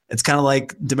play. It's kind of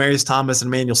like Demaryius Thomas and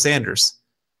Emmanuel Sanders.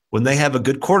 When they have a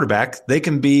good quarterback, they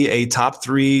can be a top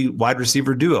 3 wide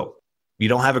receiver duo. You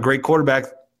don't have a great quarterback,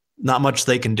 not much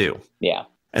they can do. Yeah.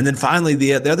 And then finally,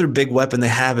 the other big weapon they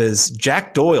have is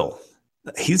Jack Doyle.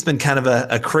 He's been kind of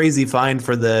a crazy find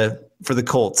for the for the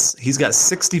Colts. He's got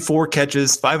 64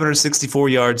 catches, 564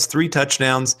 yards, 3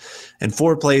 touchdowns, and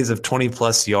 4 plays of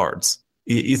 20-plus yards.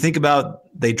 You think about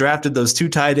they drafted those 2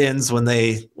 tight ends when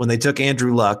they took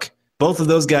Andrew Luck. Both of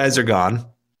those guys are gone.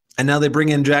 And now they bring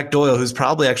in Jack Doyle, who's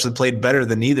probably actually played better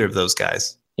than either of those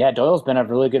guys. Yeah, Doyle's been a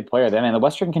really good player. The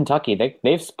Western Kentucky,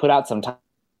 they've put out some tight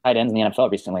ends in the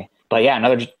NFL recently. But yeah,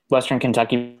 another Western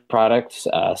Kentucky product,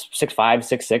 6'5",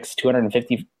 6'6",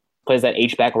 250, plays that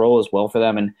H-back role as well for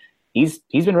them. And he's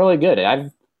been really good.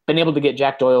 I've been able to get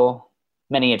Jack Doyle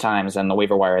many a times on the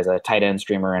waiver wire as a tight end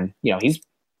streamer. And, he's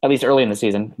at least early in the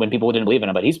season when people didn't believe in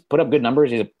him, but he's put up good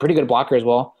numbers. He's a pretty good blocker as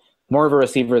well. More of a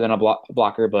receiver than a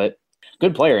blocker, but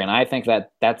good player. And I think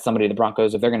that's somebody the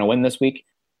Broncos, if they're going to win this week,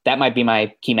 that might be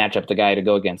my key matchup, the guy to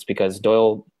go against, because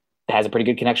Doyle has a pretty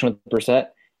good connection with Brissett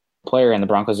player, and the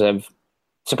Broncos have,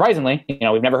 surprisingly,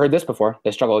 we've never heard this before,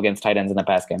 they struggle against tight ends in the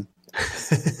pass game.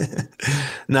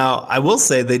 Now, I will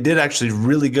say they did actually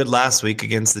really good last week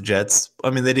against the Jets. I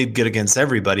mean, they did good against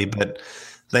everybody, but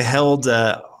they held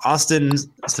Austin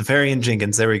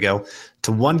Seferian-Jenkins, there we go,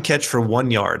 to 1 catch for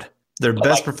 1 yard. Their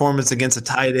best performance against a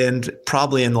tight end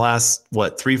probably in the last,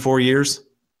 3-4 years?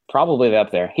 Probably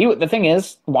up there. The thing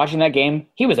is, watching that game,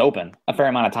 he was open a fair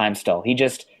amount of time still. He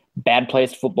just bad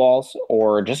placed footballs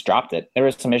or just dropped it. There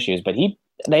was some issues, but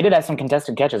they did have some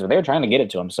contested catches, but they were trying to get it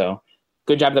to him. So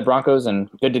good job to the Broncos, and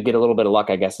good to get a little bit of luck,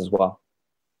 I guess, as well.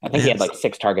 I think he had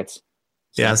 6 targets.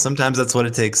 So. Yeah, sometimes that's what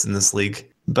it takes in this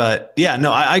league. But yeah,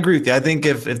 no, I agree with you. I think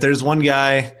if there's one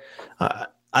guy,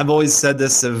 I've always said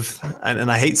this and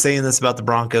I hate saying this about the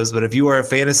Broncos, but if you are a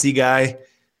fantasy guy,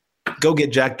 go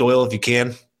get Jack Doyle if you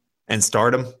can and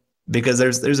start him, because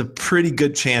there's a pretty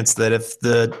good chance that if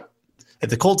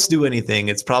the Colts do anything,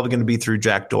 it's probably going to be through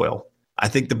Jack Doyle. I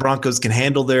think the Broncos can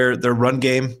handle their run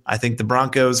game. I think the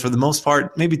Broncos, for the most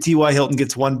part, maybe T.Y. Hilton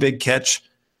gets 1 big catch,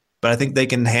 but I think they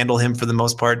can handle him for the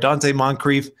most part. Dante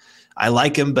Moncrief, I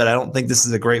like him, but I don't think this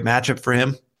is a great matchup for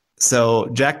him. So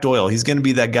Jack Doyle, he's going to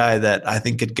be that guy that I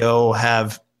think could go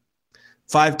have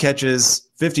 5 catches,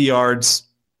 50 yards,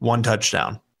 1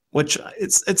 touchdown, which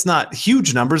it's not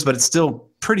huge numbers, but it's still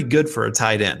pretty good for a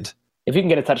tight end. If you can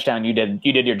get a touchdown, you did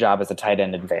your job as a tight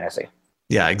end in fantasy.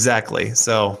 Yeah, exactly.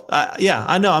 So,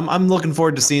 I know I'm looking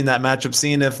forward to seeing that matchup,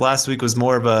 seeing if last week was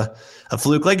more of a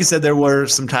fluke. Like you said, there were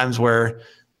some times where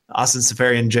Austin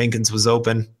Seferian-Jenkins was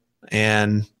open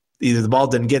and either the ball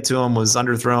didn't get to him, was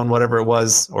underthrown, whatever it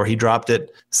was, or he dropped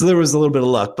it. So there was a little bit of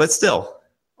luck, but still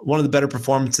one of the better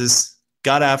performances.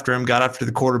 Got after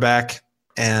the quarterback,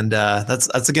 and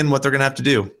that's again what they're going to have to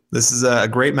do. This is a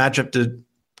great matchup to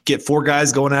get 4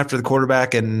 guys going after the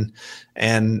quarterback,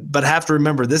 but have to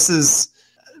remember, this is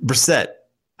Brissett.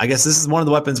 I guess this is one of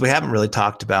the weapons we haven't really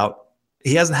talked about.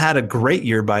 He hasn't had a great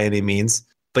year by any means,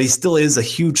 but he still is a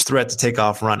huge threat to take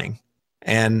off running.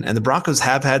 And the Broncos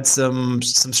have had some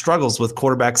struggles with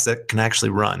quarterbacks that can actually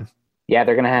run. Yeah,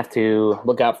 they're going to have to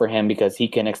look out for him because he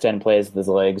can extend plays with his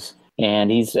legs.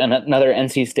 And he's another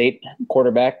NC State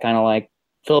quarterback, kind of like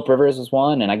Phillip Rivers is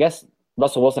one. And I guess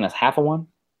Russell Wilson is half of one,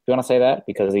 if you want to say that,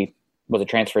 because he was a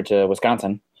transfer to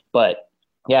Wisconsin. But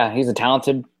yeah, he's a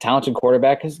talented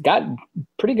quarterback. He's got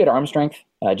pretty good arm strength,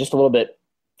 just a little bit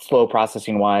slow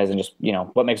processing wise, and just,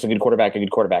 what makes a good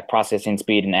quarterback, processing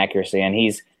speed and accuracy. And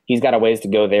he's got a ways to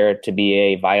go there to be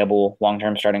a viable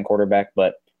long-term starting quarterback,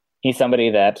 but he's somebody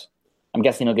that I'm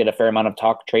guessing he'll get a fair amount of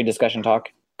trade discussion talk.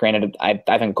 Granted, I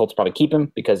think the Colts probably keep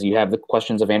him because you have the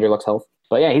questions of Andrew Luck's health.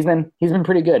 But yeah, he's been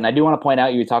pretty good. And I do want to point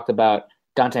out, you talked about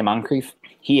Dante Moncrief.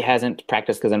 He hasn't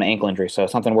practiced because of an ankle injury, so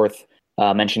something worth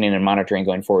mentioning and monitoring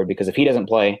going forward, because if he doesn't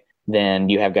play, then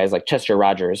you have guys like Chester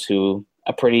Rogers, who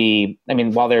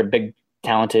while they're big,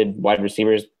 talented wide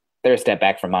receivers, they're a step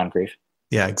back from Moncrief.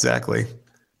 Yeah, exactly.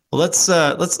 Well,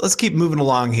 let's keep moving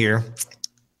along here,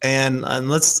 and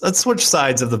let's switch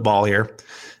sides of the ball here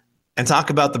and talk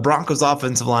about the Broncos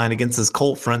offensive line against this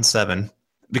Colt front 7,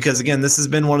 because again, this has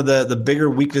been one of the bigger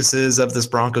weaknesses of this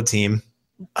Bronco team.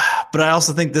 But I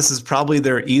also think this is probably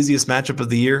their easiest matchup of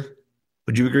the year.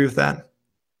 Would you agree with that?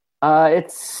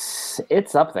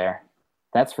 It's up there,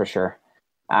 that's for sure.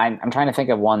 I'm trying to think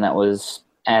of one that was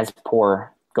as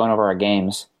poor going over our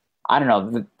games. I don't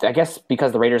know. I guess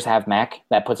because the Raiders have Mac,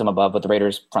 that puts them above, but the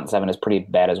Raiders front 7 is pretty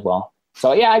bad as well.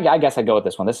 So yeah, I guess I'd go with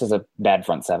this one. This is a bad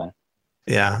front 7.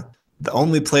 Yeah. The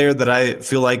only player that I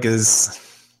feel like is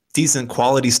decent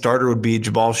quality starter would be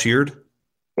Jabal Sheard.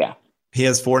 Yeah. He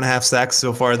has 4.5 sacks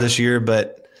so far this year,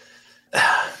 but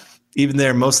even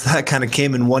there, most of that kind of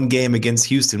came in one game against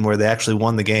Houston where they actually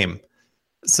won the game.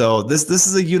 So this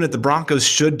is a unit the Broncos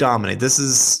should dominate. This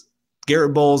is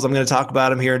Garrett Bowles. I'm going to talk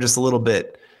about him here in just a little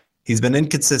bit. He's been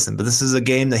inconsistent, but this is a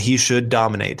game that he should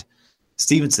dominate.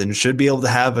 Stevenson should be able to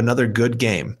have another good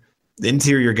game. The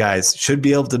interior guys should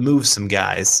be able to move some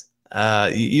guys.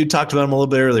 You talked about him a little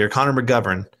bit earlier, Connor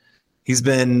McGovern. He's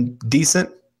been decent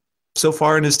so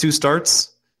far in his 2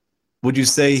 starts. Would you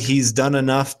say he's done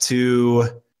enough to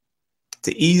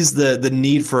ease the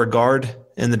need for a guard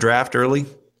in the draft early?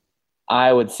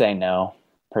 I would say no,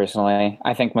 personally.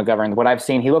 I think McGovern, what I've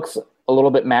seen, he looks a little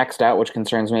bit maxed out, which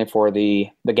concerns me for the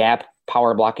gap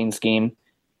power blocking scheme.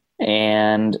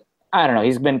 And I don't know,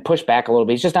 he's been pushed back a little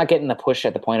bit. He's just not getting the push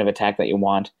at the point of attack that you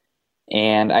want.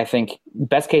 And I think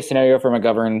best case scenario for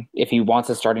McGovern, if he wants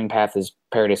a starting path, is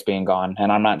Paradis being gone.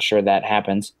 And I'm not sure that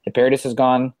happens. If Paradis is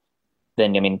gone,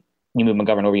 then, I mean, you move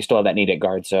McGovern over, you still have that need at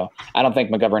guard. So I don't think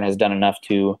McGovern has done enough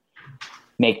to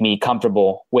make me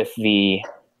comfortable with the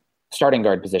starting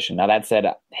guard position. Now, that said,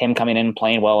 him coming in,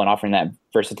 playing well, and offering that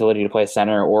versatility to play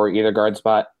center or either guard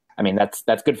spot, I mean, that's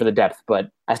good for the depth,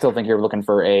 but I still think you're looking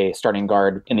for a starting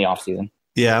guard in the offseason.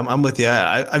 Yeah, I'm with you.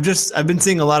 I've been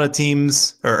seeing a lot of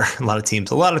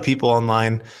people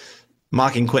online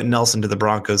mocking Quentin Nelson to the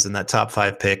Broncos in that top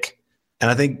 5 pick.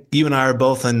 And I think you and I are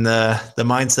both in the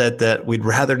mindset that we'd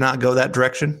rather not go that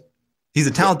direction. He's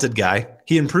a talented guy.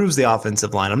 He improves the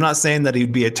offensive line. I'm not saying that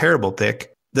he'd be a terrible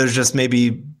pick. There's just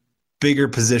maybe bigger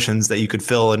positions that you could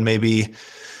fill and maybe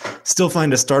still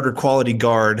find a starter quality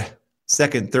guard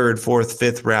 2nd, 3rd, 4th,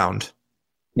 5th round.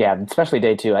 Yeah, especially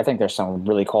day 2. I think there's some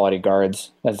really quality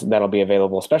guards that'll be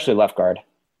available, especially left guard.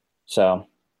 So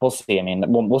we'll see. I mean,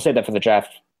 we'll save that for the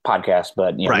draft podcast.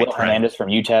 But Will Hernandez from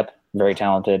UTEP, very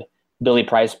talented. Billy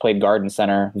Price played guard and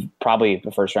center, probably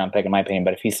the 1st round pick in my opinion.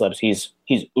 But if he slips, he's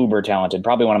uber talented.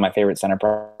 Probably one of my favorite center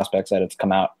prospects that it's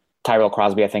come out. Tyrell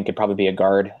Crosby, I think, could probably be a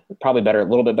guard. Probably better, a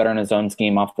little bit better in his own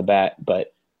scheme off the bat.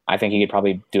 But I think he could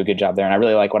probably do a good job there. And I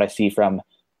really like what I see from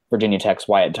Virginia Tech's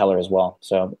Wyatt Teller as well.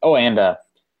 So, and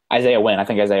Isaiah Wynn. I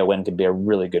think Isaiah Wynn could be a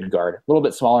really good guard. A little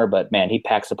bit smaller, but man, he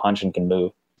packs a punch and can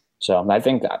move. So I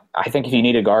think if you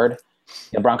need a guard,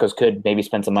 the Broncos could maybe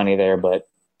spend some money there, but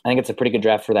I think it's a pretty good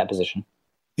draft for that position.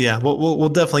 Yeah, we'll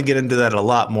definitely get into that a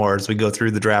lot more as we go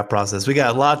through the draft process. We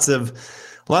got lots of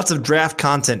draft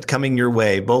content coming your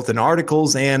way, both in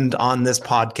articles and on this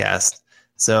podcast.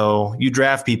 So you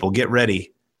draft people, get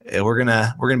ready. We're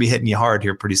gonna be hitting you hard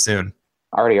here pretty soon.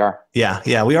 Already are.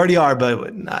 Yeah, we already are.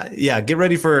 But get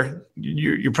ready for.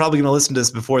 You're probably going to listen to this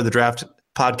before the draft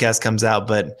podcast comes out.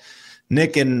 But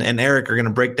Nick and Eric are going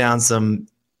to break down some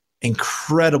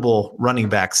incredible running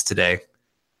backs today.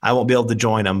 I won't be able to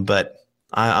join them, but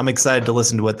I'm excited to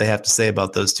listen to what they have to say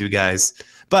about those 2 guys.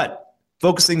 But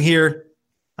focusing here,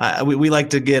 we like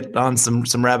to get on some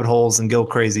rabbit holes and go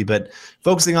crazy. But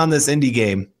focusing on this Indy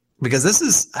game, because this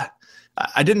is.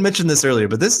 I didn't mention this earlier,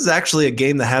 but this is actually a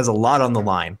game that has a lot on the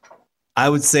line. I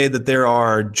would say that there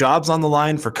are jobs on the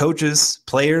line for coaches,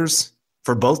 players,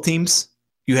 for both teams.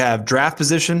 You have draft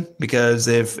position, because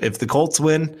if the Colts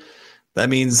win, that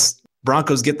means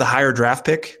Broncos get the higher draft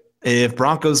pick. If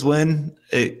Broncos win,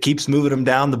 it keeps moving them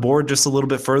down the board just a little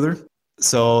bit further.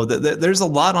 So there's a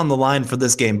lot on the line for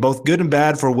this game, both good and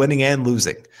bad for winning and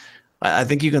losing. I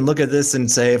think you can look at this and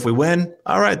say, if we win,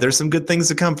 all right, there's some good things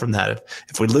to come from that.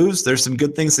 If we lose, there's some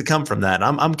good things to come from that.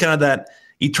 I'm kind of that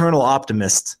eternal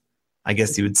optimist, I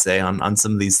guess you would say, on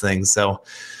some of these things. So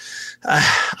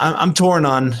I'm torn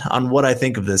on what I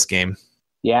think of this game.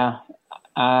 Yeah,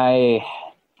 I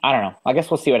don't know. I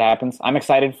guess we'll see what happens. I'm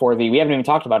excited for we haven't even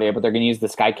talked about it yet, but they're going to use the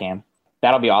Skycam.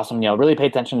 That'll be awesome. Really pay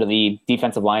attention to the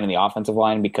defensive line and the offensive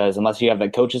line, because unless you have the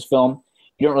coach's film,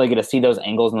 you don't really get to see those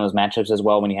angles and those matchups as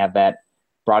well when you have that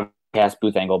broadcast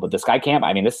booth angle. But the Skycam,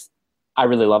 I mean, I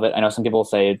really love it. I know some people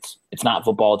say it's not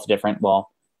football, it's different. Well,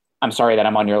 I'm sorry that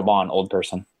I'm on your lawn, old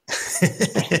person.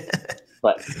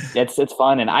 But it's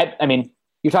fun. And I mean,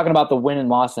 you're talking about the win and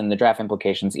loss and the draft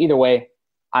implications. Either way,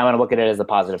 I want to look at it as the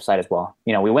positive side as well.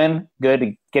 We win, good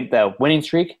to get the winning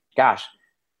streak. Gosh,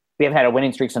 we haven't had a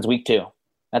winning streak since week 2.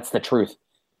 That's the truth.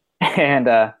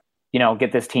 And,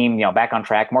 get this team, back on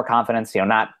track, more confidence,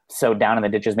 not so down in the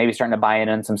ditches, maybe starting to buy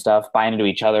in some stuff, buy into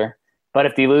each other. But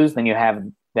if you lose, then you have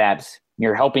that,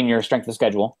 you're helping your strength of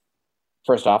schedule,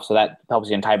 first off, so that helps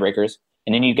you in tiebreakers.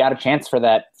 And then you got a chance for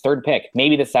that 3rd pick,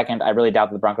 maybe the 2nd. I really doubt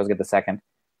that the Broncos get the 2nd,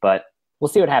 but we'll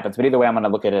see what happens. But either way, I'm going to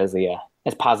look at it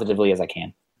as positively as I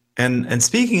can. And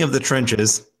speaking of the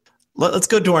trenches, let's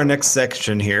go to our next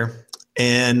section here,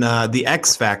 and the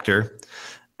X Factor.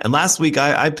 And last week,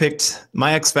 I picked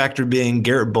my X Factor being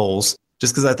Garrett Bowles,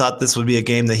 just because I thought this would be a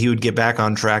game that he would get back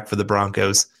on track for the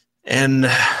Broncos. And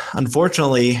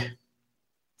unfortunately,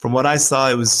 from what I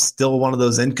saw, it was still one of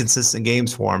those inconsistent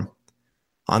games for him.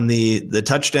 On the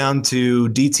touchdown to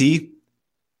DT,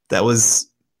 that was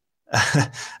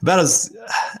it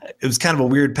was kind of a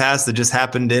weird pass that just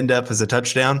happened to end up as a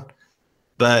touchdown.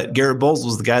 But Garrett Bowles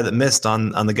was the guy that missed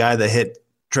on the guy that hit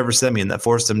Trevor Siemian that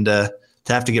forced him to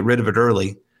have to get rid of it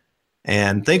early.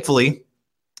 And thankfully,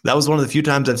 that was one of the few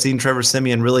times I've seen Trevor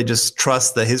Siemian really just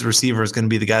trust that his receiver is going to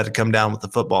be the guy to come down with the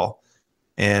football.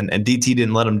 And DT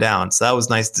didn't let him down. So that was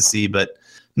nice to see, but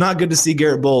not good to see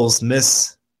Garrett Bowles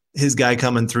miss his guy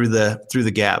coming through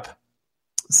the gap.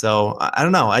 So I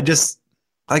don't know. I just,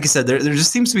 like I said, there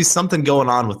just seems to be something going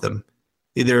on with him.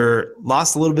 Either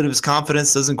lost a little bit of his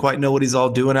confidence, doesn't quite know what he's all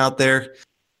doing out there,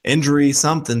 injury,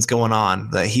 something's going on.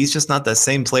 That he's just not that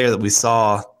same player that we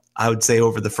saw, I would say,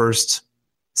 over the first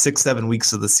 6-7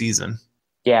 weeks of the season.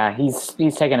 Yeah,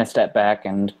 he's taken a step back,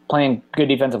 and playing good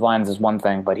defensive lines is one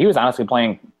thing, but he was honestly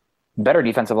playing better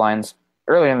defensive lines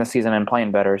earlier in the season and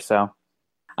playing better. So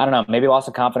I don't know, maybe loss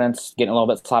of confidence, getting a little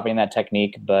bit sloppy in that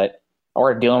technique,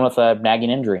 or dealing with a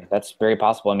nagging injury. That's very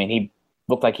possible. I mean, he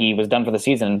looked like he was done for the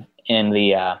season in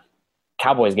the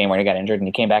Cowboys game where he got injured, and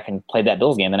he came back and played that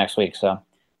Bills game the next week. So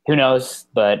who knows?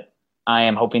 But I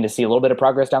am hoping to see a little bit of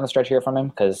progress down the stretch here from him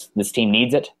because this team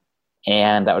needs it,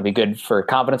 and that would be good for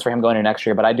confidence for him going into next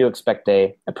year. But I do expect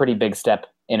a pretty big step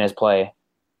in his play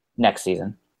next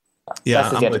season. Yeah,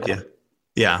 I'm with you.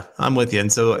 Yeah, I'm with you.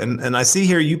 And so, and I see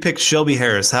here you picked Shelby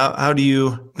Harris. How do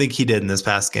you think he did in this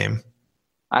past game?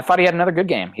 I thought he had another good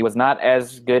game. He was not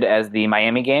as good as the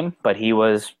Miami game, but he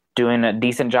was doing a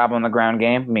decent job on the ground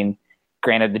game. I mean,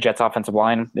 granted, the Jets' offensive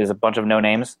line is a bunch of no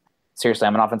names. Seriously,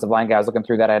 I'm an offensive line guy. I was looking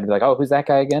through that. I had to be like, oh, who's that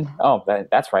guy again? Oh,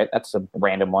 that's right. That's a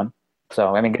random one.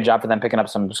 So, I mean, good job for them picking up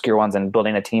some obscure ones and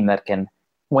building a team that can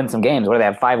win some games. What do they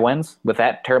have, 5 wins with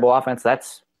that terrible offense?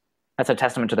 That's a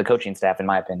testament to the coaching staff, in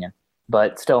my opinion.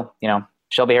 But still,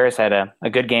 Shelby Harris had a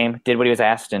good game, did what he was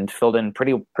asked, and filled in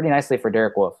pretty nicely for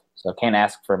Derek Wolfe. So can't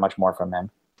ask for much more from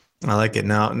him. I like it.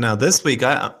 Now this week,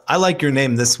 I like your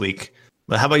name this week.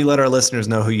 But how about you let our listeners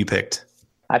know who you picked?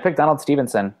 I picked Donald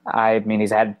Stevenson. I mean,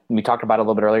 we talked about it a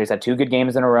little bit earlier, he's had 2 good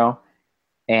games in a row,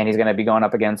 and he's going to be going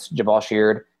up against Jabal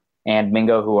Sheard and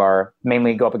Mingo, who are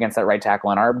mainly go up against that right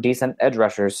tackle and are decent edge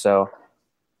rushers. So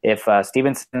if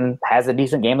Stevenson has a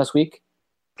decent game this week,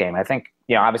 I think,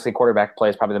 obviously quarterback play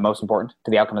is probably the most important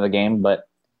to the outcome of the game, but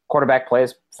quarterback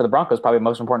plays for the Broncos probably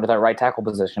most important to that right tackle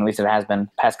position, at least it has been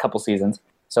past couple seasons.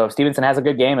 So if Stevenson has a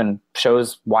good game and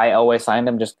shows why Elway signed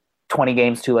him just 20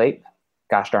 games too late,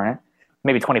 gosh darn it,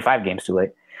 maybe 25 games too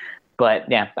late. But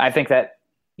yeah, I think that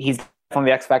he's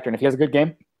definitely the X factor, and if he has a good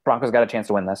game, Broncos got a chance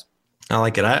to win this. I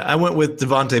like it. I went with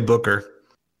Devontae Booker.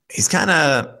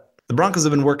 The Broncos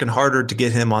have been working harder to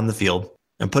get him on the field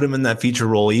and put him in that feature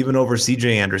role, even over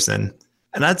CJ Anderson.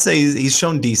 And I'd say he's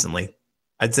shown decently.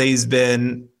 I'd say he's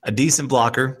been a decent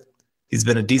blocker. He's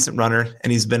been a decent runner,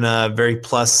 and he's been a very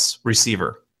plus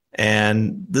receiver.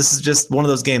 And this is just one of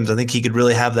those games. I think he could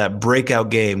really have that breakout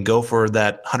game, go for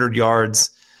that 100 yards.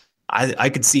 I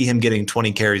could see him getting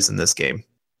 20 carries in this game.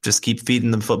 Just keep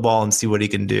feeding the football and see what he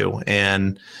can do.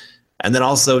 And then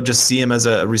also just see him as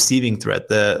a receiving threat.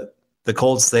 The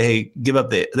Colts, they've given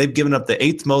up the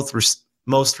 8th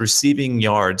most receiving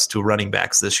yards to running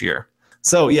backs this year.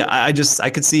 So yeah, I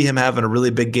could see him having a really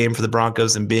big game for the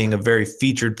Broncos and being a very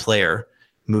featured player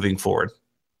moving forward.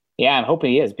 Yeah, I'm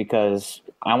hoping he is, because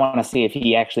I want to see if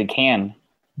he actually can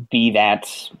be that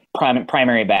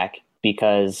primary back,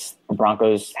 because the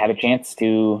Broncos have a chance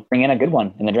to bring in a good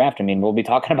one in the draft. I mean, we'll be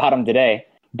talking about him today,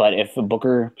 but if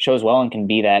Booker shows well and can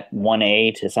be that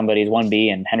 1A to somebody's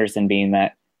 1B and Henderson being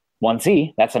that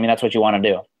 1C, that's what you want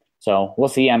to do. So we'll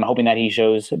see. I'm hoping that he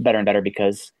shows better and better,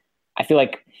 because I feel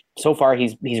like so far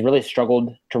he's really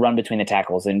struggled to run between the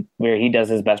tackles, and where he does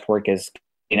his best work is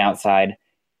getting outside,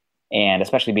 and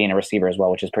especially being a receiver as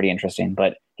well, which is pretty interesting.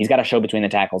 But he's got to show between the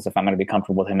tackles if I'm going to be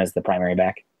comfortable with him as the primary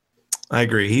back. I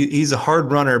agree. He's a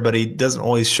hard runner, but he doesn't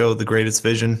always show the greatest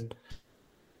vision.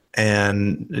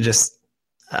 And just,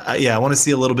 I want to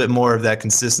see a little bit more of that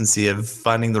consistency of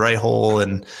finding the right hole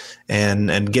and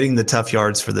getting the tough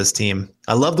yards for this team.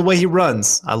 I love the way he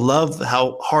runs. I love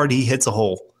how hard he hits a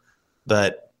hole,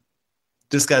 but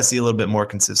just got to see a little bit more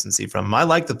consistency from him. I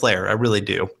like the player. I really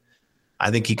do.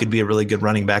 I think he could be a really good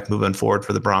running back moving forward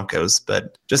for the Broncos,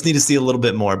 but just need to see a little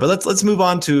bit more. But let's move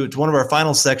on to one of our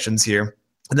final sections here,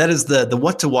 and that is the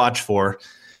what to watch for.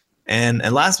 And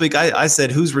last week I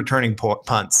said who's returning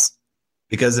punts,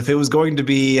 because if it was going to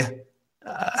be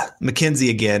McKenzie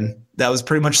again, that was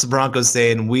pretty much the Broncos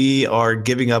saying we are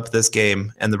giving up this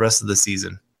game and the rest of the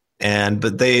season.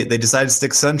 But they decided to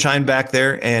stick Sunshine back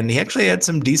there, and he actually had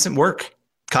some decent work.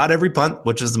 Caught every punt,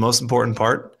 which is the most important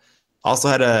part. Also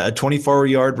had a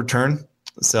 24-yard return,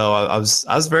 so I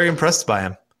was very impressed by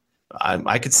him.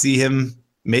 I could see him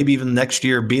maybe even next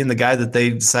year being the guy that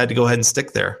they decide to go ahead and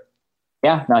stick there.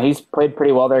 Yeah, no, he's played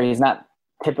pretty well there. He's not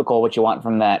typical what you want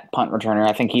from that punt returner.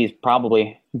 I think he's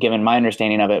probably, given my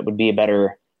understanding of it, would be a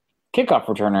better kickoff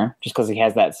returner just because he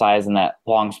has that size and that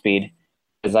long speed,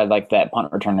 as I'd like that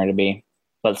punt returner to be.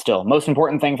 But still, most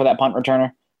important thing for that punt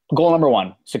returner, goal number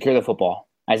 1, secure the football.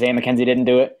 Isaiah McKenzie didn't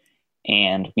do it,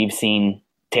 and we've seen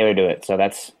Taylor do it, so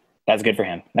that's good for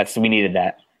him. We needed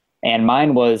that. And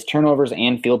mine was turnovers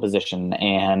and field position,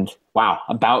 and wow,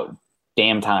 about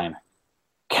damn time.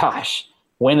 Gosh,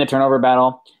 win the turnover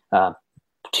battle,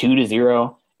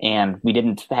 2-0, and we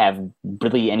didn't have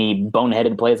really any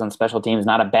boneheaded plays on special teams.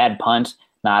 Not a bad punt,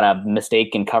 not a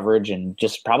mistake in coverage, and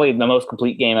just probably the most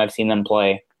complete game I've seen them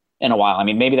play in a while. I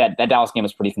mean, maybe that Dallas game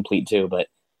was pretty complete too, but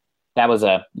that was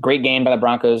a great game by the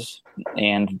Broncos,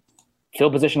 and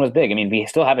field position was big. I mean, we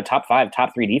still have a top 5,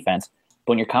 top 3 defense,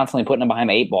 but when you're constantly putting them behind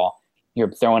the 8 ball,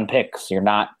 you're throwing picks, you're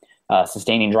not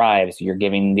sustaining drives, you're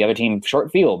giving the other team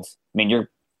short fields. I mean,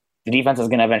 the defense is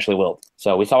going to eventually wilt.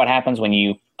 So we saw what happens when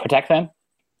you protect them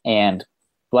and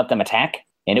let them attack,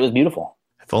 and it was beautiful.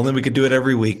 If only we could do it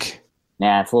every week.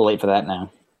 Nah, it's a little late for that now.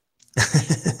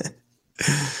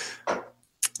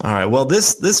 All right. Well,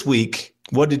 this week,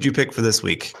 what did you pick for this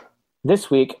week?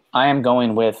 This week, I am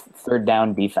going with third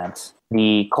down defense.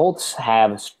 The Colts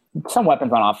have some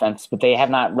weapons on offense, but they have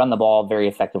not run the ball very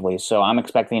effectively. So I'm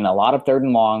expecting a lot of 3rd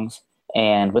and longs,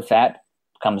 and with that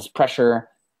comes pressure,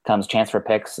 comes chance for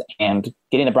picks, and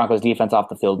getting the Broncos defense off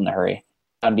the field in a hurry.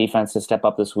 On defense to step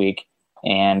up this week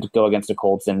and go against the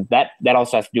Colts, and that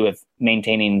also has to do with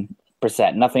maintaining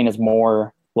Brissett. Nothing is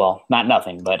more, well, not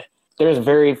nothing, but there's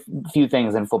very few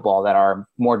things in football that are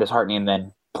more disheartening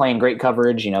than playing great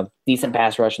coverage, decent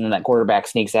pass rush, and then that quarterback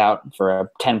sneaks out for a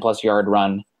 10-plus yard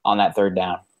run on that 3rd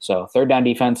down. So 3rd down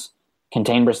defense,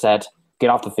 contain Brissett, get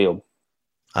off the field.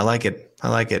 I like it.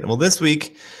 Well, this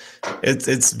week,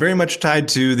 it's very much tied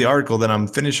to the article that I'm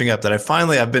finishing up that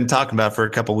I've been talking about for a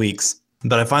couple weeks,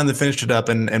 but I finally finished it up.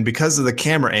 And because of the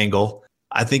camera angle,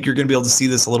 I think you're going to be able to see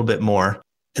this a little bit more.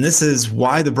 And this is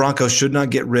why the Broncos should not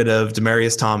get rid of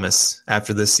Demaryius Thomas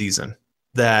after this season.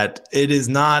 That it is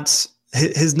not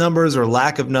his numbers or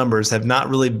lack of numbers have not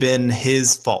really been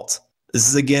his fault. This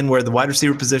is, again, where the wide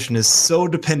receiver position is so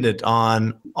dependent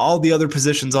on all the other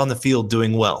positions on the field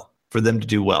doing well for them to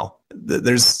do well.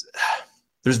 There's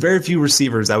very few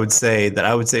receivers, I would say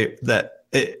that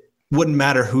it wouldn't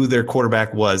matter who their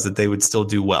quarterback was, that they would still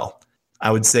do well.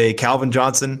 I would say Calvin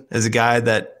Johnson is a guy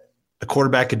that a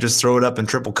quarterback could just throw it up in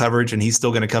triple coverage, and he's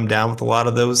still going to come down with a lot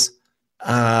of those.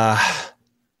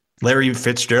 Larry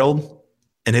Fitzgerald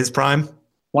in his prime.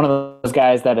 One of those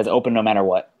guys that is open no matter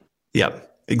what.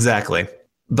 Yep, exactly.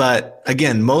 But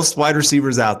again, most wide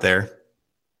receivers out there,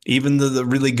 even the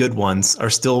really good ones, are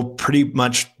still pretty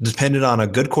much dependent on a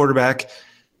good quarterback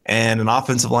and an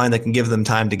offensive line that can give them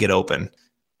time to get open.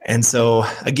 And so,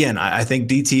 again, I think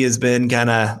DT has been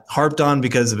kind of harped on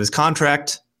because of his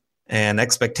contract and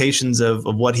expectations of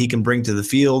what he can bring to the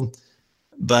field.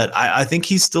 But I think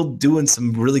he's still doing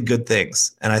some really good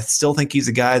things. And I still think he's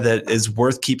a guy that is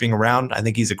worth keeping around. I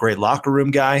think he's a great locker room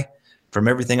guy from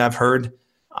everything I've heard.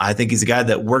 I think he's a guy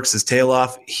that works his tail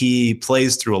off. He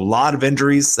plays through a lot of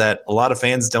injuries that a lot of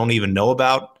fans don't even know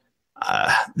about.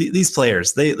 These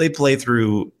players, they play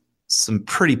through some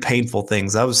pretty painful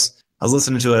things. I was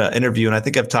listening to an interview, and I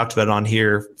think I've talked about it on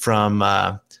here, from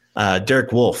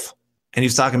Derek Wolfe. And he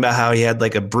was talking about how he had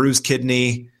like a bruised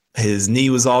kidney. His knee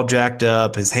was all jacked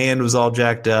up. His hand was all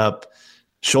jacked up.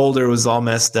 Shoulder was all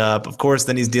messed up. Of course,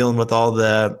 then he's dealing with all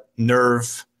the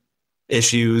nerve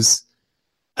issues.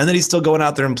 And then he's still going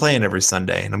out there and playing every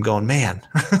Sunday. And I'm going, man,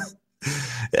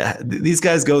 yeah, these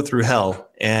guys go through hell.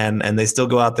 And they still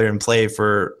go out there and play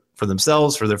for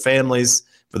themselves, for their families,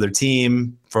 for their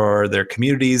team, for their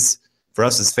communities, for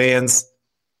us as fans.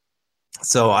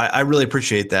 So I really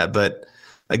appreciate that. But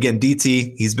again,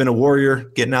 DT, he's been a warrior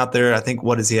getting out there. I think,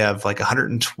 what does he have, like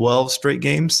 112 straight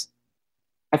games?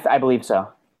 I believe so.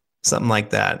 Something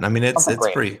like that. I mean, it's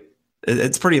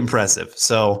pretty impressive.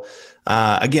 So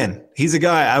again, he's a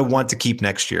guy I want to keep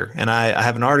next year. And I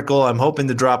have an article I'm hoping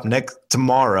to drop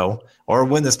tomorrow, or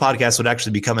when this podcast would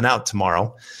actually be coming out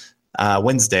tomorrow,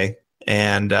 Wednesday,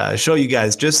 and show you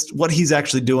guys just what he's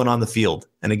actually doing on the field.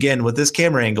 And again, with this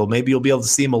camera angle, maybe you'll be able to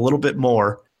see him a little bit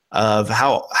more of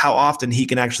how often he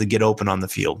can actually get open on the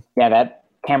field. Yeah, that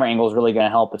camera angle is really going to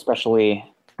help, especially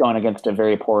going against a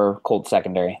very poor Colts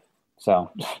secondary. So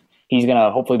he's going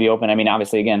to hopefully be open. I mean,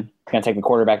 obviously, again, going to take the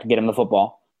quarterback to get him the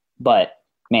football. But,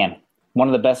 man, one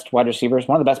of the best wide receivers,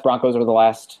 one of the best Broncos over the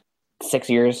last 6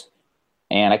 years.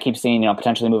 And I keep seeing,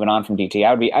 potentially moving on from DT.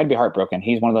 I'd be heartbroken.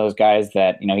 He's one of those guys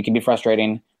that, he can be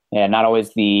frustrating, not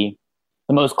always the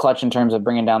most clutch in terms of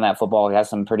bringing down that football. He has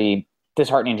some pretty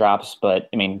disheartening drops, but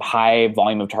I mean, high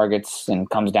volume of targets and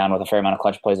comes down with a fair amount of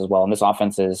clutch plays as well. And this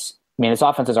offense is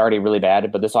already really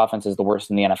bad, but this offense is the worst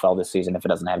in the NFL this season if it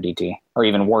doesn't have DT, or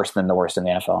even worse than the worst in the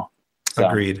NFL. So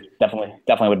Agreed.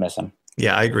 Definitely would miss him.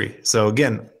 Yeah, I agree. So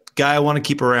again, guy I want to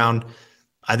keep around.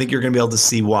 I think you're going to be able to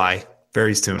see why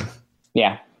very soon.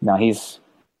 Yeah, no,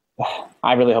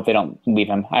 I really hope they don't leave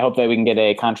him. I hope that we can get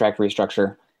a contract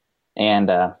restructure and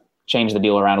change the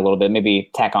deal around a little bit. Maybe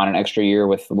tack on an extra year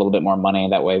with a little bit more money.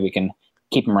 That way we can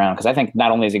keep him around. Because I think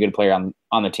not only is he a good player on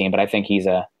the team, but I think he's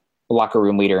a locker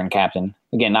room leader and captain.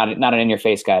 Again, not an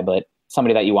in-your-face guy, but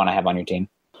somebody that you want to have on your team.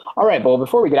 All right, well,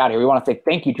 before we get out of here, we want to say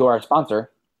thank you to our sponsor,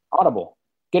 Audible.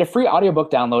 Get a free audiobook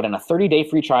download and a 30-day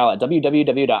free trial at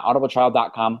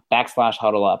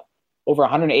www.audibletrial.com/huddleup. Over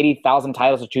 180,000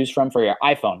 titles to choose from for your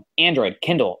iPhone, Android,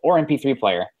 Kindle, or MP3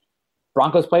 player.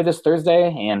 Broncos play this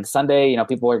Thursday and Sunday.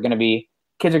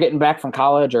 Kids are getting back from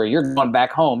college, or you're going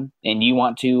back home and you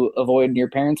want to avoid your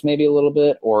parents maybe a little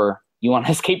bit, or you want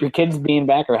to escape your kids being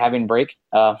back or having break.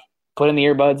 Put in the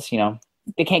earbuds.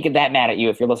 They can't get that mad at you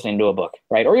if you're listening to a book,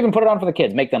 right? Or even put it on for the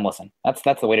kids. Make them listen. That's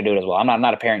the way to do it as well. I'm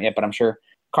not a parent yet, but I'm sure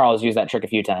Carl has used that trick a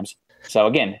few times. So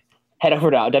again, head over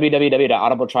to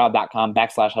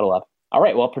www.audibletrial.com/huddleup. All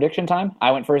right, well, prediction time.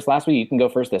 I went first last week. You can go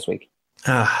first this week.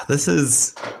 This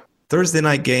is Thursday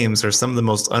night games are some of the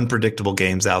most unpredictable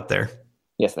games out there.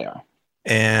 Yes, they are.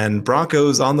 And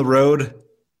Broncos on the road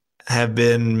have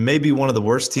been maybe one of the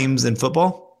worst teams in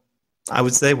football. I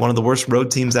would say one of the worst road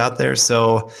teams out there.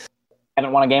 So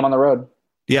haven't won a game on the road.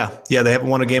 Yeah, they haven't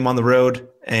won a game on the road.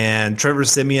 And Trevor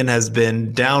Siemian has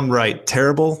been downright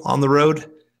terrible on the road.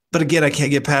 But again, I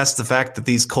can't get past the fact that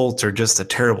these Colts are just a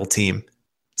terrible team.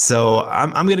 So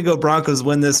I'm going to go Broncos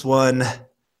win this one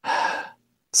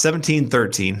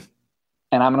 17-13.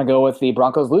 And I'm going to go with the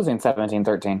Broncos losing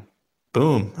 17-13.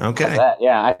 Boom. Okay.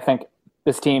 Yeah, I think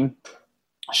this team,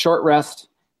 short rest,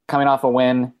 coming off a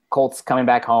win, Colts coming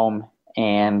back home,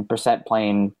 and Brissett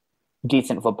playing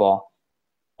decent football.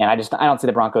 And I don't see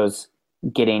the Broncos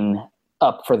getting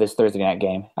up for this Thursday night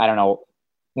game. I don't know.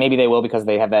 Maybe they will because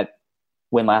they have that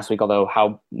win last week, although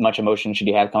how much emotion should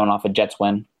you have coming off a Jets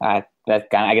win? I guess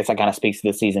that kind of speaks to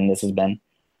the season this has been.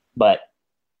 But,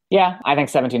 yeah, I think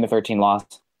 17-13 loss.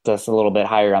 Just a little bit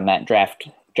higher on that draft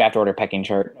order pecking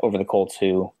chart over the Colts,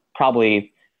 who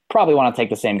probably want to take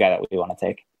the same guy that we want to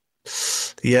take.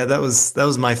 Yeah, that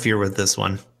was my fear with this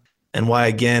one. And why,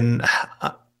 again,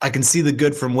 I can see the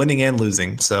good from winning and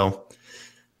losing. So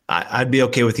I'd be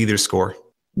okay with either score.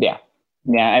 Yeah.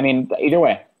 I mean, either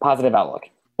way, positive outlook.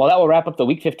 Well, that will wrap up the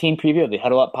Week 15 preview of the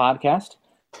Huddle Up podcast.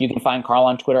 You can find Carl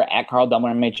on Twitter at Carl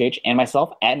Dumler MHH and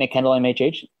myself at Nick Kendall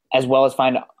MHH, as well as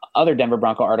find other Denver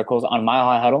Bronco articles on Mile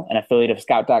High Huddle, an affiliate of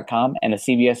Scout.com and the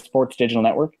CBS Sports Digital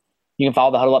Network. You can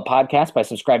follow the Huddle Up podcast by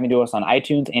subscribing to us on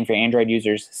iTunes and for Android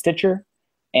users, Stitcher.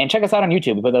 And check us out on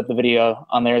YouTube. We put up the video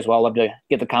on there as well. Love to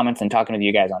get the comments and talking with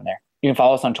you guys on there. You can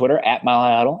follow us on Twitter at Mile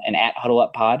High Huddle and at Huddle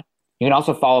Up Pod. You can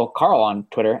also follow Carl on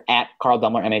Twitter at Carl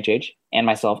Dumler MHH and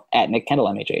myself at Nick Kendall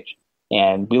MHH.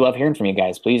 And we love hearing from you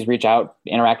guys. Please reach out,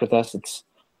 interact with us. It's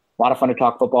a lot of fun to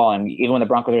talk football. And even when the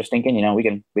Broncos are stinking, we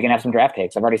can have some draft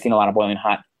takes. I've already seen a lot of boiling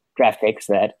hot draft takes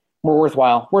that were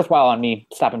worthwhile on me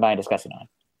stopping by and discussing on.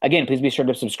 Again, please be sure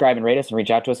to subscribe and rate us and reach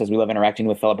out to us as we love interacting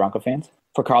with fellow Bronco fans.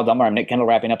 For Carl Dumler, I'm Nick Kendall,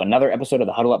 wrapping up another episode of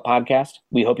the Huddle Up podcast.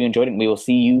 We hope you enjoyed it, and we will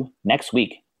see you next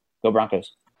week. Go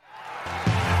Broncos.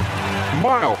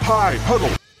 Mile High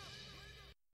Huddle.